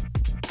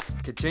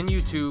 continue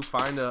to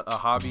find a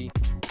hobby,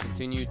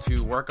 continue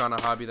to work on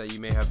a hobby that you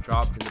may have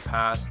dropped in the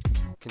past,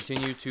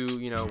 continue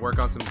to, work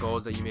on some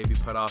goals that you maybe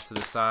put off to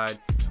the side,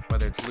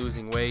 whether it's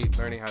losing weight,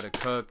 learning how to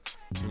cook,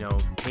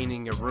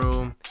 painting your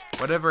room,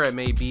 whatever it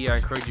may be. I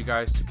encourage you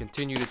guys to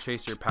continue to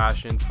chase your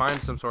passions, find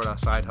some sort of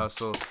side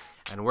hustle,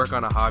 and work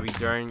on a hobby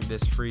during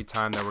this free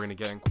time that we're going to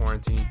get in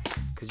quarantine,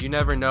 because you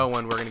never know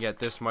when we're going to get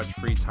this much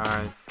free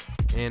time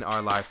in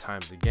our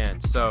lifetimes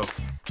again. So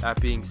that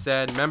being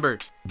said, remember,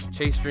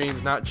 chase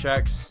dreams, not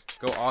checks.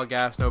 Go all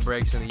gas, no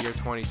brakes in the year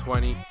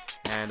 2020.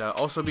 And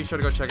also be sure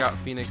to go check out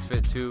Phoenix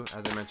Fit 2,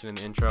 as I mentioned in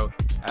the intro,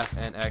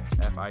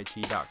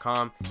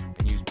 fnxfit.com,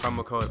 and use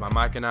promo code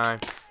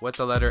MyMikeandI with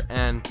the letter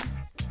N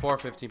for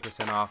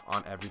 15% off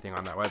on everything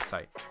on that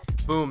website.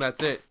 Boom,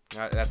 that's it.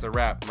 That's a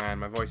wrap, man.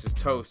 My voice is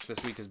toast.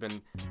 This week has been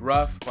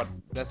rough, but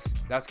that's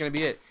going to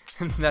be it.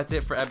 That's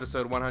it for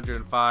episode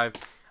 105.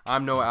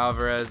 I'm Noah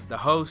Alvarez, the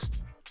host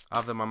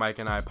of the My Mike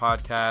and I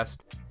podcast.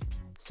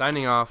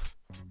 Signing off.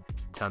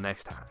 Till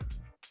next time.